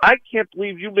Zoolander. I can't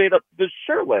believe you made up the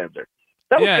Scherlander.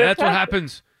 That's what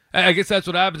happens. I guess that's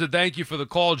what happens. And thank you for the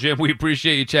call, Jim. We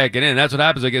appreciate you checking in. That's what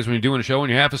happens, I guess, when you're doing a show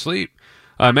and you're half asleep.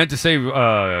 I meant to say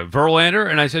Verlander,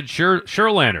 and I said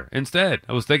Scherlander instead.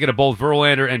 I was thinking of both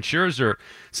Verlander and Scherzer,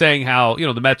 saying how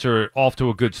the Mets are off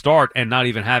to a good start and not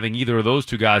even having either of those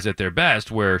two guys at their best,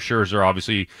 where Scherzer,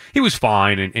 obviously, he was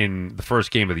fine in the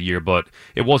first game of the year, but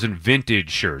it wasn't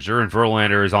vintage Scherzer, and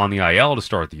Verlander is on the IL to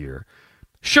start the year.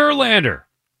 Scherlander.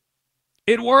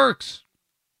 It works.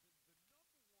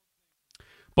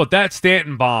 But that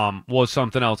Stanton bomb was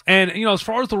something else. And, as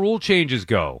far as the rule changes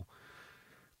go,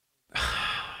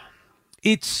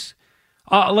 it's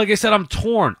like I said, I'm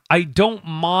torn. I don't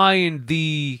mind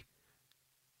the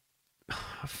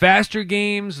faster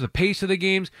games, the pace of the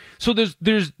games. So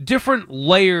there's different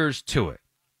layers to it.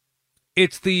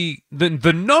 It's the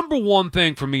number one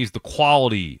thing for me is the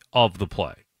quality of the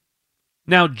play.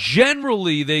 Now,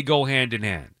 generally, they go hand in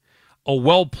hand. A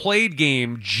well-played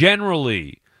game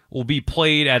generally will be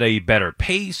played at a better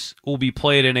pace, will be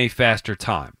played in a faster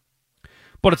time.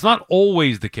 But it's not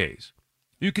always the case.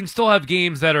 You can still have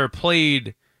games that are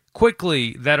played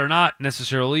quickly that are not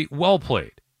necessarily well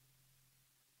played.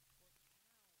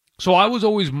 So I was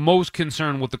always most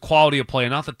concerned with the quality of play,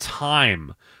 not the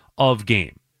time of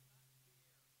game.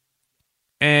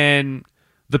 And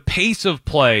the pace of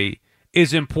play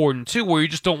is important too, where you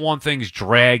just don't want things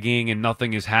dragging and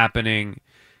nothing is happening.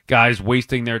 Guys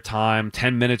wasting their time,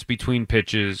 10 minutes between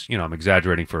pitches. I'm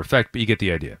exaggerating for effect, but you get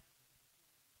the idea.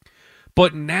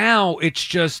 But now it's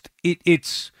just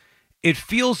it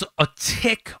feels a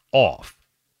tick off.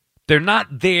 They're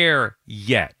not there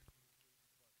yet.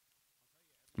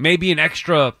 Maybe an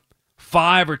extra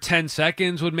 5 or 10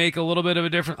 seconds would make a little bit of a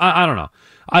difference. I don't know.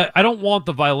 I don't want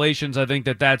the violations. I think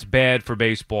that's bad for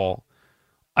baseball.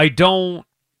 I don't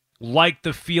like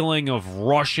the feeling of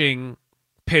rushing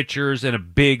pitchers in a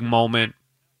big moment.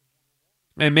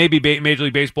 And maybe Major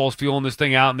League Baseball is feeling this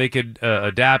thing out and they could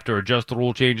adapt or adjust the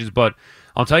rule changes. But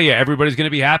I'll tell you, everybody's going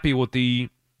to be happy with the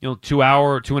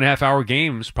 2.5 hour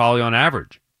games probably on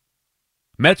average.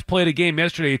 Mets played a game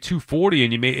yesterday at 2:40,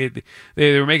 and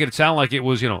they were making it sound like it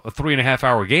was a 3.5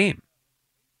 hour game.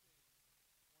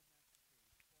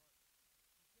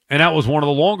 And that was one of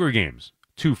the longer games,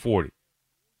 2:40.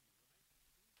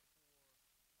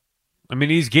 I mean,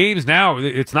 these games now,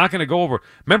 it's not going to go over.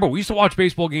 Remember, we used to watch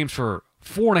baseball games for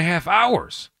 4.5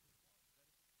 hours.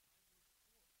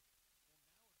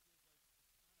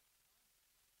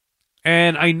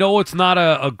 And I know it's not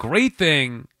a great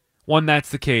thing when that's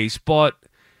the case, but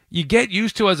you get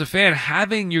used to, as a fan,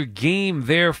 having your game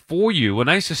there for you, a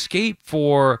nice escape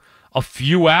for a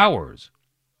few hours.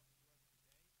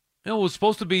 You know, it was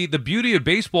supposed to be the beauty of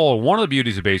baseball, or one of the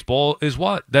beauties of baseball, is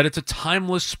what? That it's a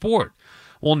timeless sport.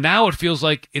 Well, now it feels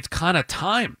like it's kind of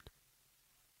timed.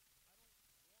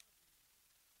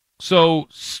 So,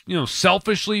 you know,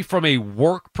 selfishly, from a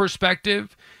work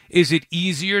perspective, is it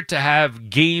easier to have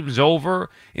games over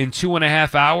in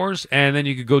 2.5 hours and then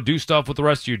you could go do stuff with the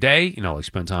rest of your day? You know, like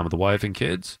spend time with the wife and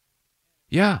kids?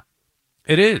 Yeah,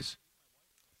 it is.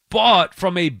 But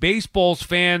from a baseball's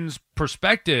fan's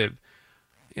perspective,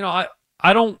 you know,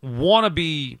 I don't want to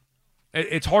be...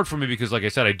 It's hard for me because, like I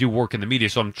said, I do work in the media,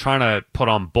 so I'm trying to put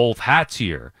on both hats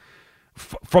here.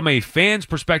 From a fan's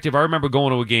perspective, I remember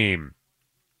going to a game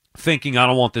thinking, I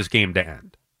don't want this game to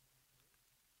end.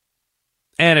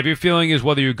 And if your feeling is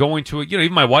whether you're going to it, you know,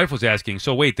 even my wife was asking,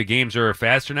 so wait, the games are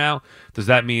faster now? Does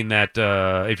that mean that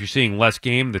if you're seeing less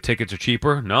game, the tickets are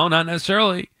cheaper? No, not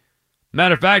necessarily.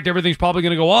 Matter of fact, everything's probably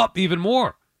going to go up even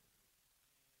more.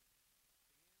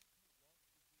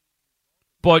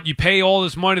 But you pay all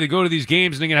this money to go to these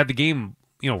games and then you're going to have the game,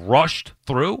 you know, rushed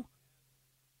through?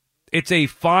 It's a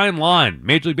fine line.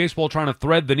 Major League Baseball trying to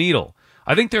thread the needle.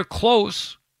 I think they're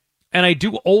close, and I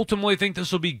do ultimately think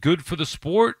this will be good for the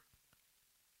sport.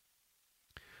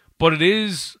 But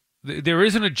there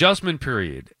is an adjustment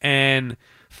period, and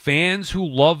fans who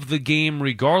love the game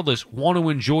regardless want to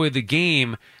enjoy the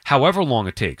game however long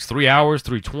it takes. 3 hours,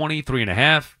 3:20,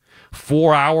 3.5,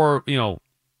 4 hour, you know,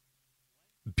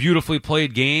 beautifully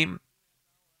played game,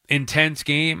 intense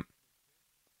game.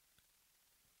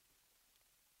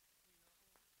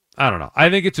 I don't know.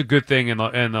 I think it's a good thing in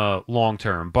the long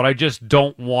term, but I just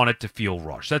don't want it to feel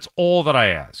rushed. That's all that I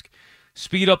ask.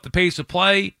 Speed up the pace of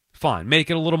play. Fine. Make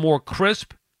it a little more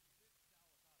crisp.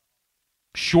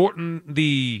 Shorten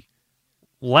the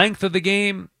length of the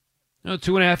game. You know,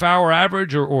 2.5 hour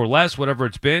average or less, whatever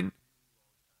it's been.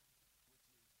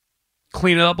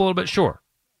 Clean it up a little bit, sure.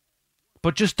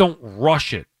 But just don't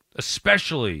rush it,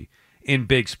 especially in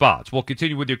big spots. We'll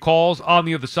continue with your calls on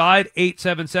the other side.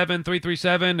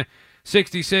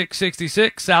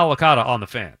 877-337-6666. Sal Licata on the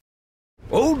Fan.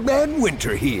 Old Man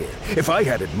Winter here. If I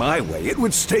had it my way, it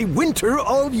would stay winter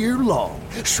all year long.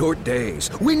 Short days,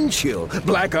 wind chill,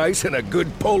 black ice, and a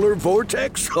good polar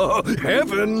vortex. Oh,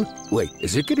 heaven. Wait,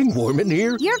 is it getting warm in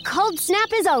here? Your cold snap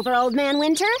is over, Old Man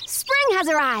Winter. Spring has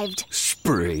arrived.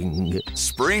 Spring.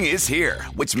 Spring is here,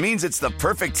 which means it's the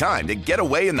perfect time to get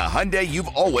away in the Hyundai you've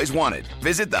always wanted.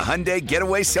 Visit the Hyundai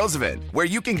Getaway Sales Event, where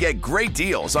you can get great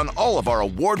deals on all of our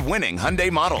award-winning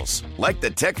Hyundai models, like the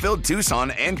tech-filled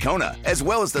Tucson and Kona, as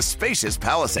well as the spacious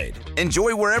Palisade.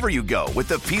 Enjoy wherever you go with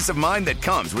the peace of mind that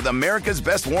comes with America's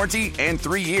best warranty and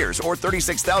 3 years or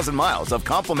 36,000 miles of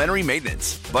complimentary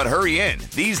maintenance. But hurry in,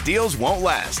 these deals won't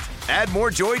last. Add more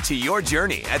joy to your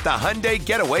journey at the Hyundai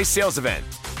Getaway Sales Event.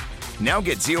 Now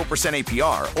get 0%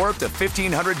 APR or up to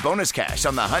 $1,500 bonus cash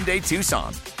on the Hyundai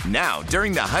Tucson. Now,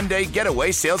 during the Hyundai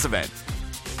Getaway Sales Event.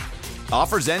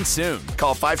 Offers end soon.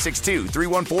 Call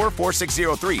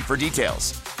 562-314-4603 for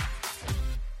details.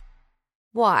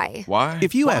 Why?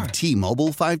 If you have T-Mobile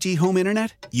 5G home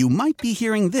internet, you might be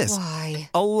hearing this Why?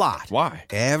 a lot. Why?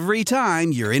 Every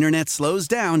time your internet slows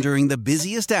down during the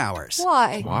busiest hours.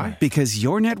 Why? Because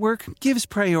your network gives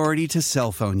priority to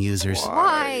cell phone users.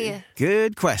 Why?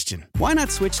 Good question. Why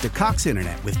not switch to Cox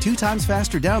Internet with 2 times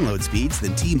faster download speeds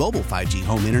than T-Mobile 5G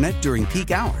home internet during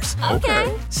peak hours?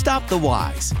 Okay. Stop the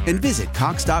whys and visit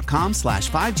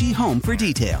cox.com/5G home for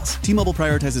details. T-Mobile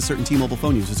prioritizes certain T-Mobile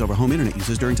phone users over home internet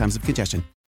users during times of congestion.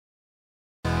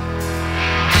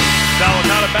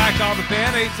 Salicata back on the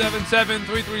Fan,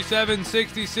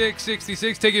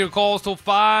 877-337-6666. Taking your calls till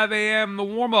 5 a.m. The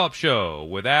warm-up show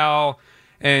with Al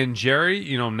and Jerry.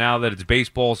 You know, now that it's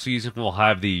baseball season, we'll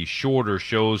have the shorter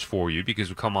shows for you because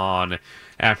we come on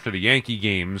after the Yankee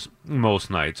games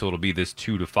most nights. So it'll be this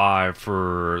 2 to 5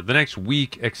 for the next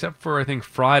week, except for, I think,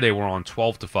 Friday we're on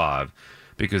 12 to 5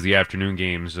 because the afternoon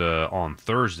games on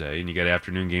Thursday, and you got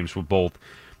afternoon games for both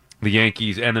the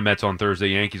Yankees and the Mets on Thursday.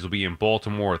 Yankees will be in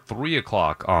Baltimore at 3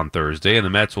 o'clock on Thursday, and the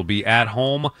Mets will be at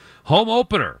home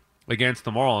opener against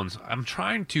the Marlins. I'm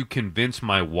trying to convince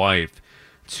my wife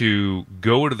to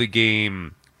go to the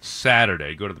game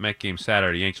Saturday, go to the Met game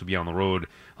Saturday. Yankees will be on the road,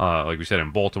 like we said, in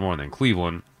Baltimore and then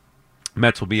Cleveland.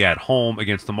 Mets will be at home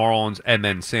against the Marlins, and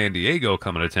then San Diego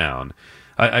coming to town.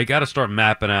 I got to start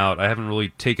mapping out. I haven't really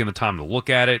taken the time to look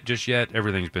at it just yet.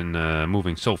 Everything's been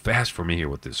moving so fast for me here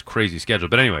with this crazy schedule.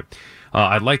 But anyway,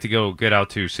 I'd like to go get out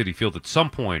to Citi Field at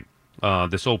some point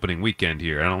this opening weekend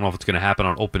here. I don't know if it's going to happen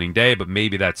on opening day, but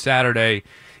maybe that Saturday.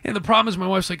 And the problem is my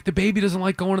wife's like, the baby doesn't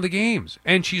like going to the games.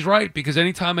 And she's right, because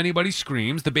anytime anybody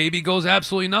screams, the baby goes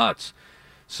absolutely nuts.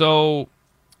 So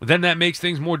then that makes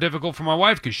things more difficult for my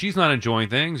wife because she's not enjoying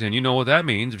things, and you know what that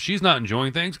means. If she's not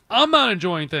enjoying things, I'm not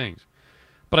enjoying things.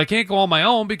 But I can't go on my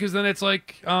own because then it's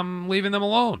like I'm leaving them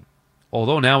alone.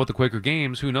 Although now with the quicker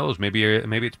games, who knows? Maybe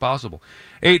it's possible.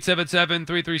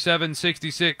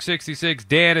 877-337-6666.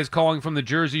 Dan is calling from the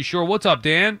Jersey Shore. What's up,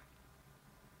 Dan?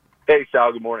 Hey,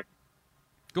 Sal. Good morning.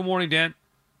 Good morning, Dan.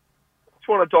 Just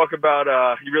want to talk about,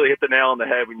 you really hit the nail on the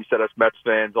head when you said us Mets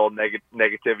fans, all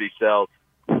negativity sells.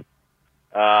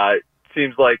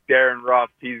 Seems like Darren Ruff,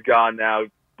 he's gone now.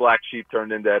 Black Sheep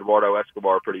turned into Eduardo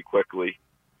Escobar pretty quickly.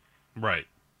 Right.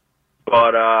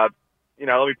 But, let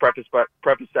me preface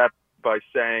that by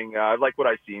saying I like what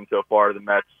I've seen so far. The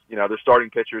Mets, their starting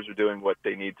pitchers are doing what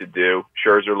they need to do.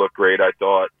 Scherzer looked great, I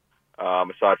thought,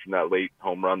 aside from that late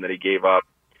home run that he gave up.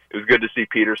 It was good to see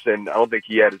Peterson. I don't think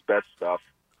he had his best stuff,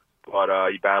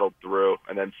 but he battled through.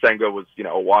 And then Senga was,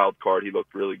 a wild card. He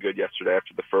looked really good yesterday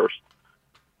after the first.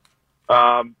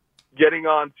 Getting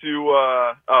on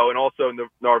to, and also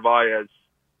Narvaez.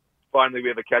 Finally, we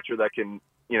have a catcher that can,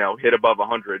 hit above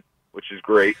 100, which is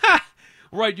great.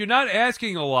 Right, you're not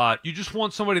asking a lot. You just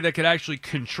want somebody that could actually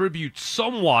contribute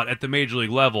somewhat at the major league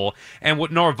level. And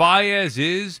what Narvaez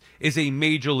is a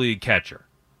major league catcher.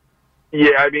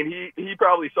 Yeah, I mean, he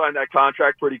probably signed that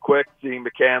contract pretty quick, seeing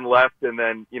McCann left, and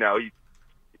then, he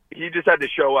just had to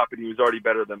show up, and he was already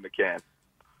better than McCann.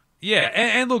 Yeah,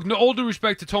 and look, no, all due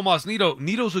respect to Tomas Nido,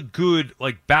 Nido's a good,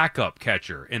 backup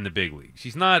catcher in the big leagues.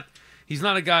 He's not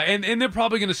a guy, and they're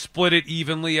probably going to split it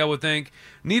evenly, I would think.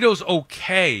 Nido's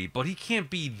okay, but he can't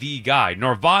be the guy.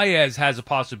 Narvaez has a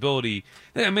possibility.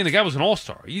 I mean, the guy was an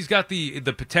all-star. He's got the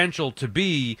potential to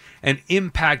be an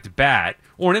impact bat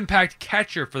or an impact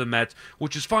catcher for the Mets,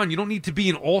 which is fine. You don't need to be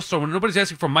an all-star. When nobody's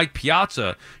asking for Mike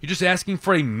Piazza, you're just asking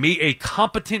for a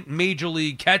competent major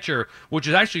league catcher, which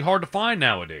is actually hard to find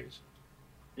nowadays.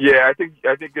 Yeah, I think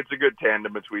it's a good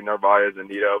tandem between Narvaez and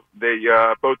Nido. They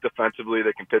both defensively,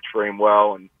 they can pitch frame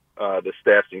well, and the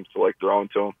staff seems to like throwing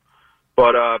to them.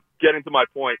 But getting to my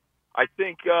point, I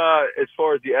think as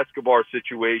far as the Escobar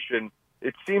situation,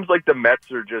 it seems like the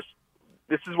Mets are just –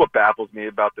 this is what baffles me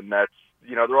about the Mets.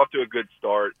 They're off to a good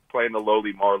start, playing the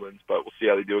lowly Marlins, but we'll see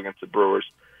how they do against the Brewers.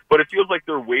 But it feels like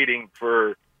they're waiting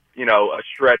for, a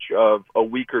stretch of a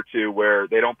week or two where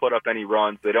they don't put up any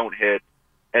runs, they don't hit,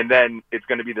 and then it's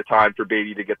going to be the time for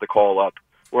Beatty to get the call up.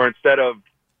 Where instead of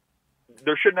 –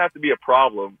 there shouldn't have to be a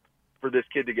problem for this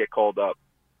kid to get called up.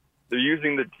 They're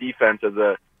using the defense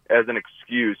as an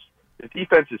excuse. The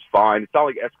defense is fine. It's not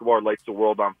like Escobar lights the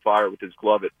world on fire with his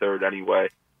glove at third anyway.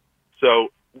 So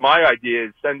my idea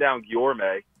is send down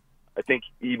Guillorme. I think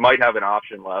he might have an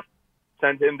option left.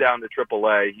 Send him down to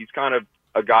AAA. He's kind of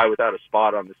a guy without a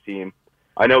spot on this team.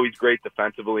 I know he's great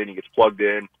defensively and he gets plugged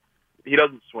in. He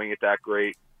doesn't swing it that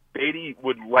great. Beatty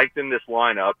would lengthen this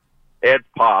lineup, adds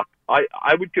pop.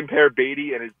 I would compare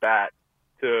Beatty and his bat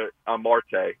to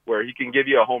Marte, where he can give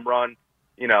you a home run.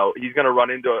 He's going to run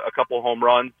into a couple home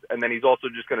runs, and then he's also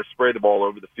just going to spray the ball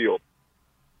over the field.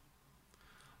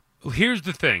 Here's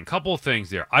the thing, couple of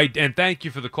things there. And thank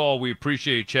you for the call. We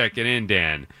appreciate you checking in,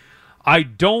 Dan. I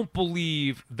don't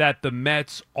believe that the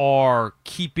Mets are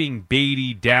keeping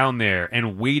Beatty down there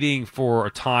and waiting for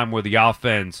a time where the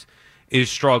offense is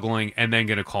struggling and then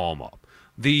going to call him up.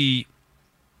 The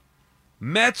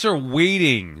Mets are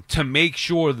waiting to make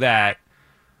sure that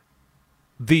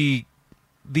the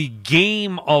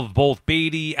game of both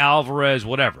Beatty, Alvarez,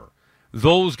 whatever,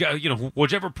 those guys,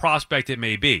 whichever prospect it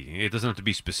may be, it doesn't have to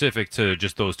be specific to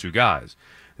just those two guys.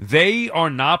 They are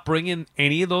not bringing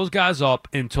any of those guys up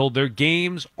until their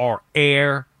games are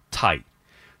airtight.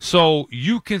 So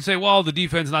you can say, well, the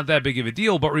defense is not that big of a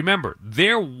deal, but remember,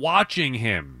 they're watching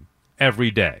him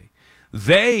every day.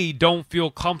 They don't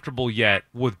feel comfortable yet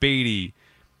with Beatty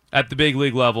at the big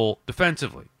league level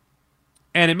defensively.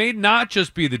 And it may not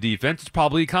just be the defense, it's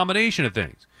probably a combination of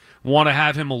things. Want to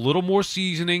have him a little more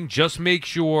seasoning, just make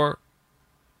sure.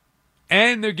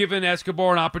 And they're giving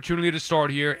Escobar an opportunity to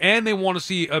start here, and they want to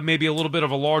see maybe a little bit of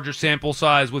a larger sample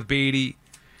size with Beatty.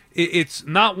 It's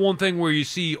not one thing where you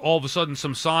see all of a sudden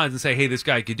some signs and say, hey, this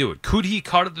guy could do it. Could he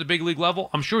cut at the big league level?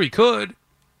 I'm sure he could.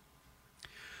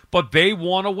 But they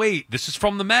want to wait. This is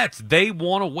from the Mets. They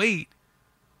want to wait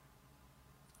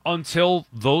until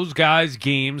those guys'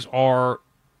 games are,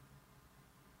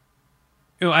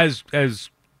 as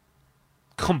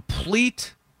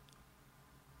complete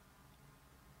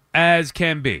as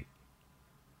can be.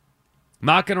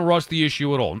 Not going to rush the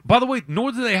issue at all. By the way,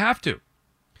 nor do they have to.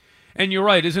 And you're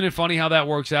right, isn't it funny how that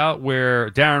works out? Where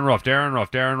Darren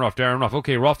Ruff.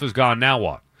 Okay, Ruff is gone, now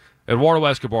what? Eduardo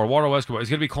Escobar is going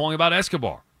to be calling about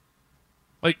Escobar.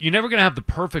 Like, you're never going to have the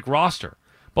perfect roster.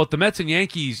 But the Mets and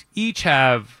Yankees each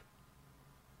have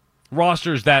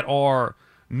rosters that are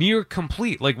near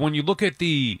complete. Like, when you look at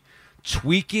the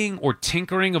tweaking or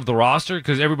tinkering of the roster,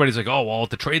 because everybody's like, oh, well, at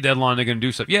the trade deadline they're going to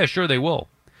do stuff. Yeah, sure, they will.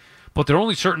 But there are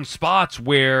only certain spots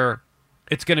where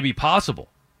it's going to be possible.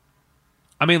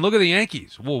 I mean, look at the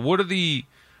Yankees. Well, where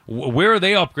are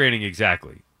they upgrading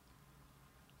exactly?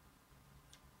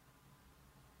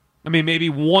 I mean, maybe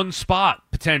one spot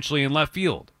potentially in left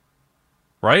field,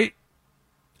 right?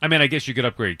 I mean, I guess you could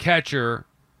upgrade catcher.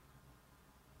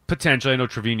 Potentially, I know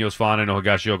Trevino's fine. I know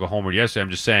Higashioka homered yesterday. I'm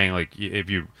just saying, like, if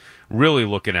you're really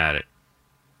looking at it.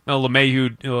 Now,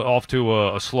 LeMahieu off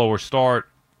to a slower start.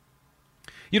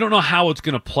 You don't know how it's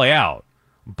going to play out,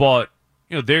 but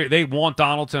they want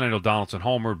Donaldson. I know Donaldson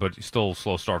homered, but still a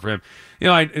slow start for him.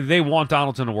 They want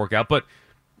Donaldson to work out, but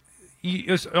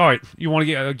all right, you want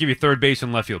to I'll give you third base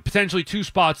and left field. Potentially two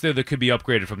spots there that could be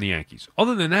upgraded from the Yankees.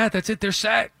 Other than that, that's it. They're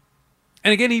set.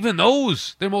 And again, even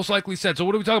those, they're most likely set. So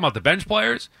what are we talking about? The bench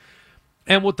players?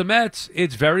 And with the Mets,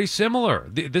 it's very similar.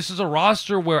 This is a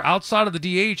roster where outside of the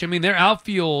DH, I mean, their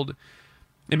outfield,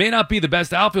 it may not be the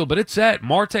best outfield, but it's set.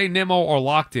 Marte, Nimmo are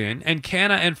locked in, and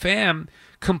Canna and Pham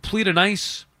complete a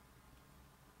nice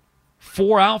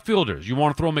 4 outfielders. You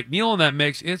want to throw McNeil in that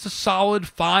mix, it's a solid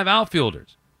 5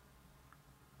 outfielders.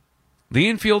 The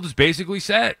infield is basically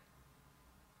set.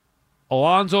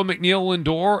 Alonso, McNeil,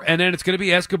 Lindor, and then it's going to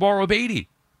be Escobar or Beatty.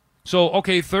 So,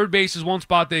 okay, third base is one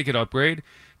spot they could upgrade.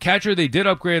 Catcher, they did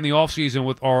upgrade in the offseason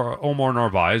with Omar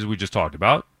Narvaez, we just talked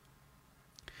about.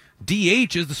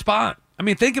 DH is the spot. I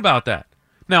mean, think about that.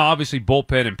 Now, obviously,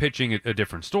 bullpen and pitching, a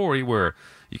different story where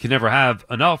you can never have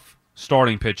enough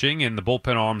starting pitching and the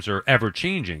bullpen arms are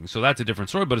ever-changing. So that's a different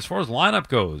story. But as far as lineup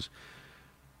goes,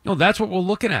 that's what we're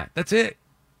looking at. That's it.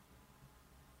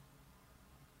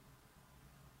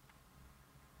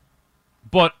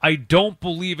 But I don't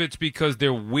believe it's because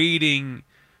they're waiting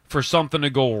for something to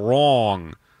go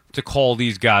wrong to call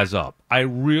these guys up. I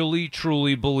really,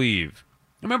 truly believe.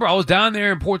 Remember, I was down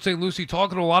there in Port St. Lucie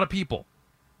talking to a lot of people.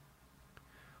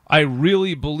 I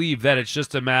really believe that it's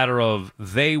just a matter of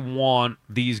they want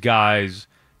these guys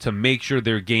to make sure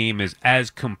their game is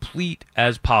as complete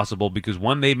as possible, because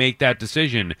when they make that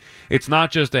decision, it's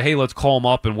not just a, hey, let's call him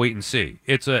up and wait and see.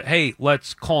 It's a, hey,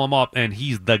 let's call him up and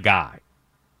he's the guy.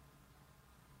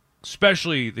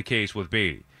 Especially the case with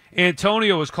Beatty.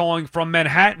 Antonio is calling from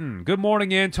Manhattan. Good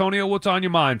morning, Antonio. What's on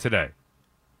your mind today?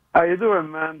 How you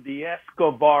doing, man? The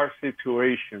Escobar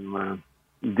situation, man.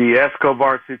 The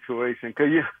Escobar situation.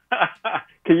 Can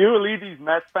you relieve these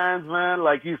Mets fans, man?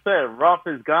 Like you said, Ruff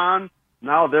is gone.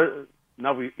 Now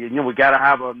we gotta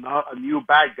have a new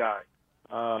bad guy.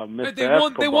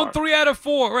 They won 3 out of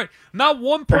 4, right? Not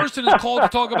one person is called to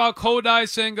talk about Kodai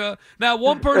Senga. Not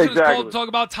one person is called to talk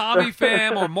about Tommy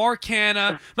Pham or Mark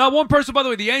Canna. Not one person, by the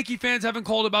way, the Yankee fans haven't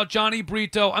called about Johnny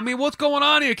Brito. I mean, what's going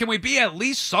on here? Can we be at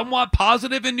least somewhat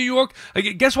positive in New York?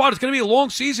 Guess what? It's going to be a long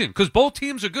season because both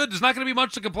teams are good. There's not going to be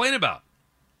much to complain about.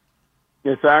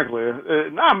 Exactly.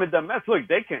 I mean, the Mets, look,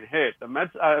 they can hit. The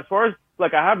Mets, as far as, I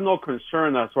have no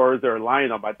concern as far as their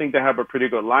lineup. I think they have a pretty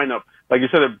good lineup. Like you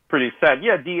said, they're pretty set.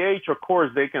 Yeah, DH, of course,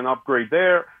 they can upgrade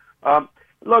there.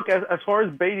 Look, as far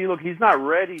as Beatty, look, he's not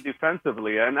ready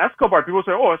defensively. And Escobar, people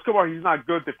say, oh, Escobar, he's not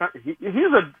good he's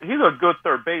a good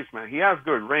third baseman. He has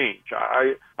good range.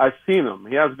 I've seen him.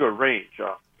 He has good range.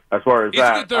 As far as he's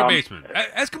a good third baseman.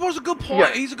 Escobar's a good player.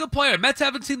 Yeah. He's a good player. Mets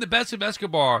haven't seen the best of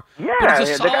Escobar, but he's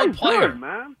a solid player. Good,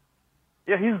 man.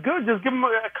 Yeah, he's good. Just give him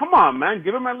come on, man.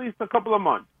 Give him at least a couple of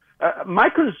months. My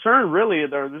concern, really,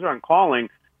 this is what I'm calling,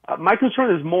 my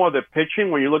concern is more the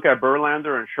pitching. When you look at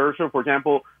Verlander and Scherzer, for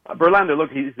example, Verlander,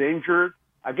 look, he's injured.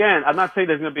 Again, I'm not saying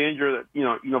that he's going to be injured,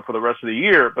 for the rest of the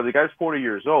year, but the guy's 40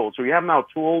 years old. So you have now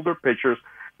 2 older pitchers.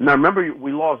 Now, remember,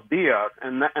 we lost Diaz,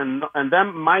 and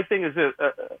then my thing is this,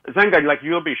 Zenga,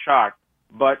 you'll be shocked,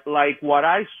 but, what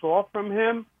I saw from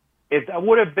him, if that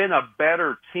would have been a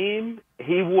better team,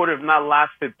 he would have not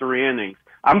lasted 3 innings.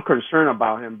 I'm concerned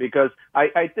about him because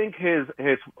I think his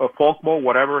forkball,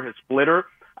 whatever, his splitter,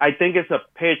 I think it's a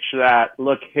pitch that,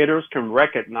 hitters can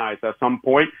recognize at some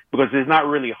point because it's not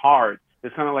really hard.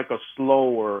 It's kind of like a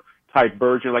slower type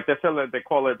version. Like they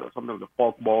call it something like the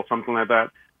forkball, something like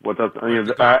that.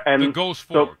 The ghost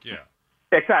fork, yeah.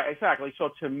 Exactly. So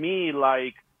to me,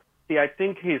 like, see, I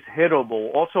think he's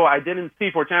hittable. Also, I didn't see,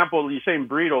 for example, you're saying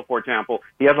Brito, for example,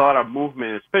 he has a lot of movement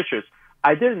in his pitches.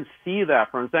 I didn't see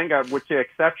that from Senga, with the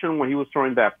exception when he was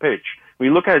throwing that pitch. When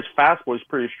you look at his fastball, it's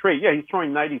pretty straight. Yeah, he's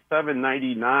throwing 97,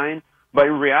 99. But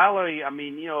in reality, I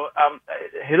mean,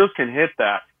 hitters can hit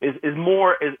that.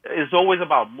 It's always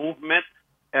about movement.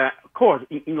 Of course,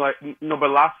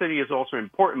 velocity is also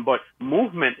important, but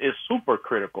movement is super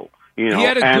critical. He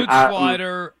had a good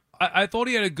slider. I thought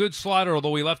he had a good slider,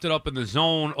 although he left it up in the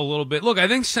zone a little bit. Look, I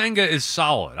think Senga is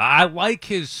solid. I like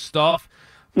his stuff.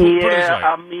 Let's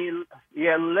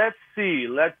see.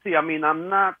 I mean, I'm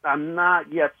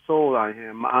not yet sold on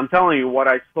him. I'm telling you what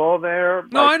I saw there.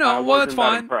 No, I know. Well, that's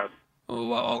fine. Impressed.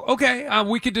 Well, okay,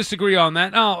 we could disagree on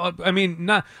that. No, I mean,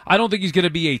 I don't think he's going to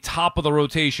be a top of the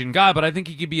rotation guy, but I think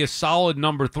he could be a solid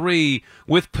number 3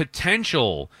 with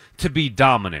potential to be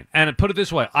dominant. And put it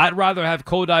this way, I'd rather have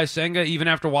Kodai Senga, even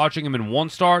after watching him in one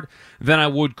start, than I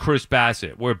would Chris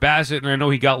Bassett. Where Bassett, and I know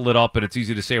he got lit up, and it's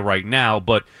easy to say right now,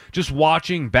 but just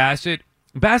watching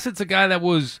Bassett's a guy that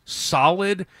was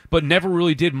solid, but never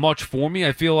really did much for me.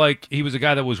 I feel like he was a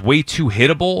guy that was way too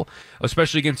hittable,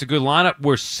 especially against a good lineup,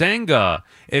 where Senga,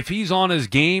 if he's on his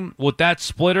game with that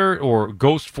splitter or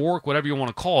ghost fork, whatever you want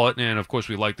to call it, and of course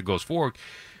we like the ghost fork,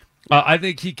 I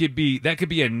think that could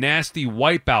be a nasty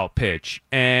wipeout pitch,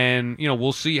 and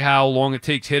we'll see how long it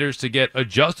takes hitters to get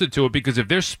adjusted to it, because if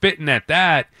they're spitting at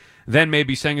that, then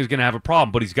maybe Senga's going to have a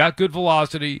problem. But he's got good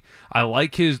velocity. I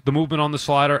like the movement on the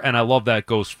slider, and I love that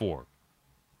ghost fork.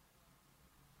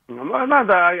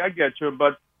 I get you,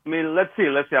 but I mean, let's see.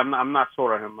 I'm not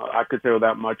sold on him. I could say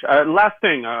that much. Last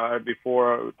thing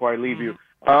before I leave you,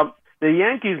 the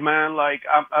Yankees, man, like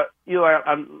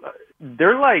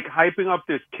they're like hyping up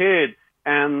this kid,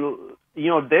 and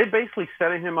they're basically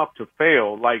setting him up to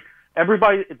fail. Like,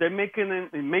 everybody, they're making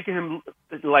him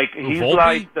like he's Volpe?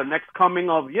 Like the next coming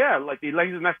of he's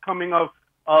the next coming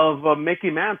of Mickey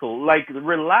Mantle. Like,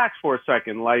 relax for a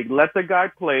second. Like, let the guy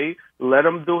play, let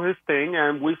him do his thing,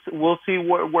 and we'll see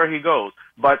where he goes.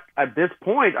 But at this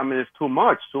point, I mean, it's too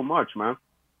much, man.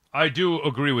 I do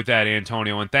agree with that,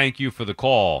 Antonio, and thank you for the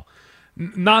call.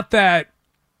 Not that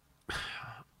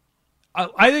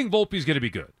I think Volpe's going to be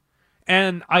good,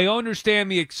 and I understand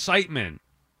the excitement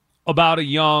about a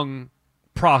young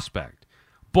prospect.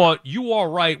 But you are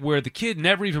right, where the kid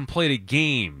never even played a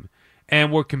game,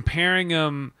 and we're comparing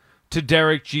him to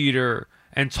Derek Jeter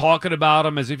and talking about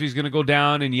him as if he's going to go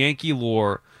down in Yankee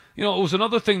lore. It was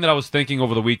another thing that I was thinking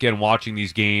over the weekend watching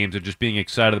these games and just being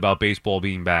excited about baseball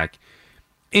being back.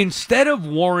 Instead of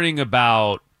worrying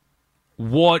about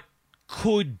what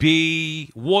could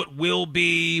be, what will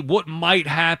be, what might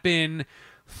happen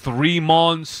 3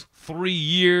 months, 3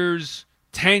 years,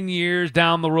 10 years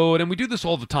down the road, and we do this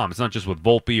all the time. It's not just with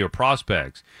Volpe or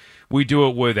prospects. We do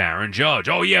it with Aaron Judge.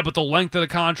 Oh, yeah, but the length of the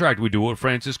contract. We do it with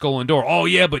Francisco Lindor. Oh,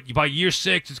 yeah, but by year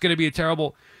 6, it's going to be a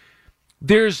terrible.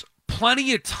 There's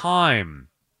plenty of time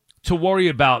to worry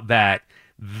about that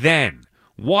then.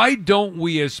 Why don't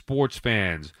we as sports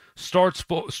fans start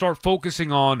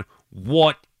focusing on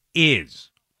what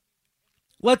is?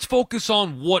 Let's focus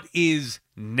on what is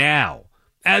now,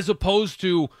 as opposed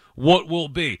to what will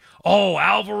be. Oh,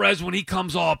 Alvarez when he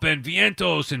comes up, and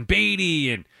Vientos and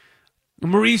Beatty and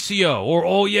Mauricio, or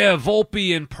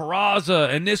Volpe and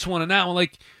Peraza and this one and that one.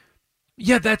 Like,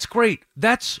 yeah, that's great.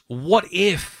 That's what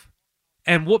if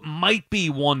and what might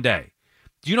be one day.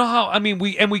 Do you know how? I mean,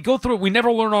 we go through it. We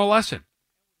never learn our lesson.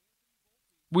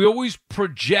 We always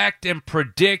project and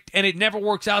predict, and it never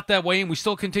works out that way, and we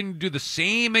still continue to do the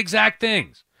same exact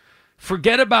things.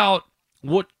 Forget about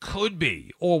what could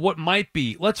be or what might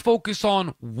be. Let's focus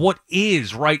on what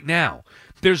is right now.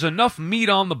 There's enough meat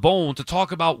on the bone to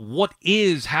talk about what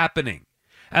is happening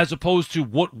as opposed to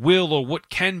what will or what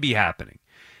can be happening.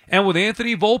 And with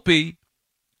Anthony Volpe,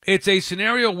 it's a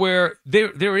scenario where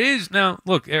there is now,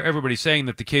 look, everybody's saying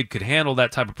that the kid could handle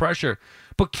that type of pressure,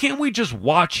 but can't we just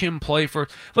watch him play for,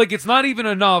 like, it's not even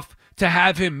enough to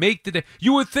have him make the day.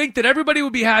 You would think that everybody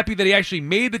would be happy that he actually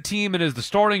made the team and is the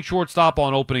starting shortstop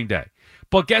on opening day.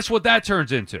 But guess what that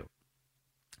turns into?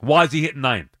 Why is he hitting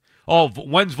ninth? Oh,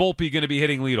 when's Volpe going to be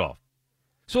hitting leadoff?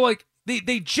 So, like,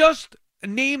 they just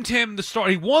named him the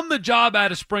start. He won the job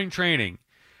out of spring training.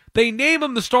 They name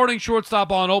him the starting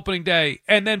shortstop on opening day,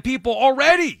 and then people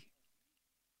already,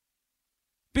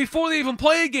 before they even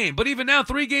play a game, but even now,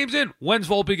 3 games in, when's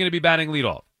Volpe going to be batting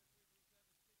leadoff?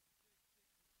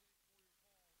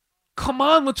 Come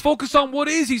on, let's focus on what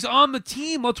is. He's on the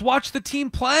team. Let's watch the team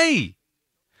play.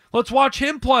 Let's watch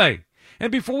him play.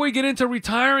 And before we get into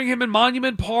retiring him in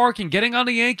Monument Park and getting on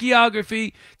the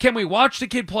Yankeeography, can we watch the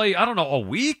kid play, I don't know, a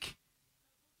week?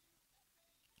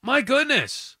 My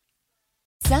goodness.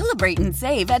 Celebrate and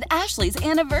save at Ashley's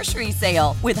Anniversary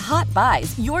Sale. With Hot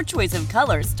Buys, your choice of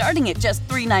colors starting at just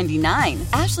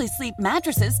 $3.99. Ashley Sleep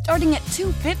mattresses starting at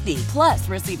 $2.50. Plus,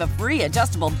 receive a free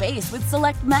adjustable base with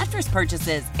select mattress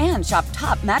purchases. And shop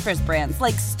top mattress brands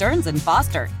like Stearns &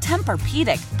 Foster,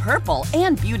 Tempur-Pedic, Purple,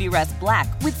 and Beautyrest Black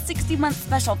with 60-month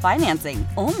special financing.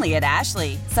 Only at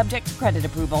Ashley. Subject to credit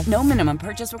approval. No minimum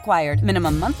purchase required.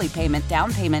 Minimum monthly payment,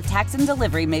 down payment, tax, and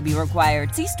delivery may be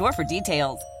required. See store for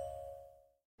details.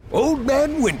 Old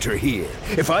Man Winter here.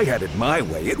 If I had it my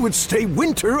way, it would stay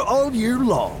winter all year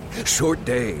long. Short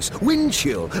days, wind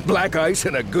chill, black ice,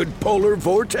 and a good polar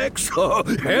vortex. Oh,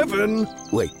 heaven!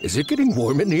 Wait, is it getting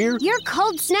warm in here? Your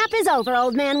cold snap is over,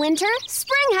 Old Man Winter.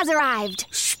 Spring has arrived.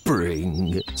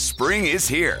 Spring. Spring is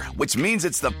here, which means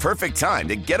it's the perfect time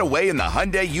to get away in the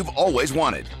Hyundai you've always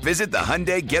wanted. Visit the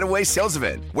Hyundai Getaway Sales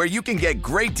Event, where you can get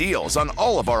great deals on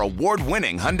all of our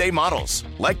award-winning Hyundai models,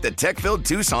 like the tech-filled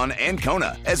Tucson and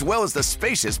Kona, as well as the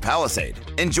spacious Palisade.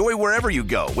 Enjoy wherever you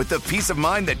go with the peace of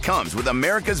mind that comes with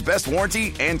America's best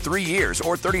warranty and 3 years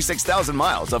or 36,000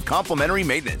 miles of complimentary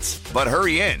maintenance. But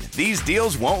hurry in, these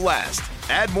deals won't last.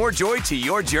 Add more joy to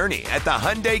your journey at the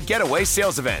Hyundai Getaway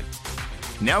Sales Event.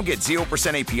 Now get 0%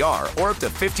 APR or up to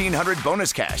 $1,500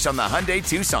 bonus cash on the Hyundai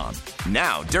Tucson.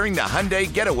 Now, during the Hyundai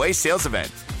Getaway Sales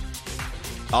Event.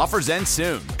 Offers end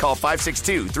soon. Call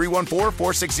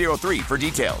 562-314-4603 for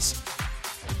details.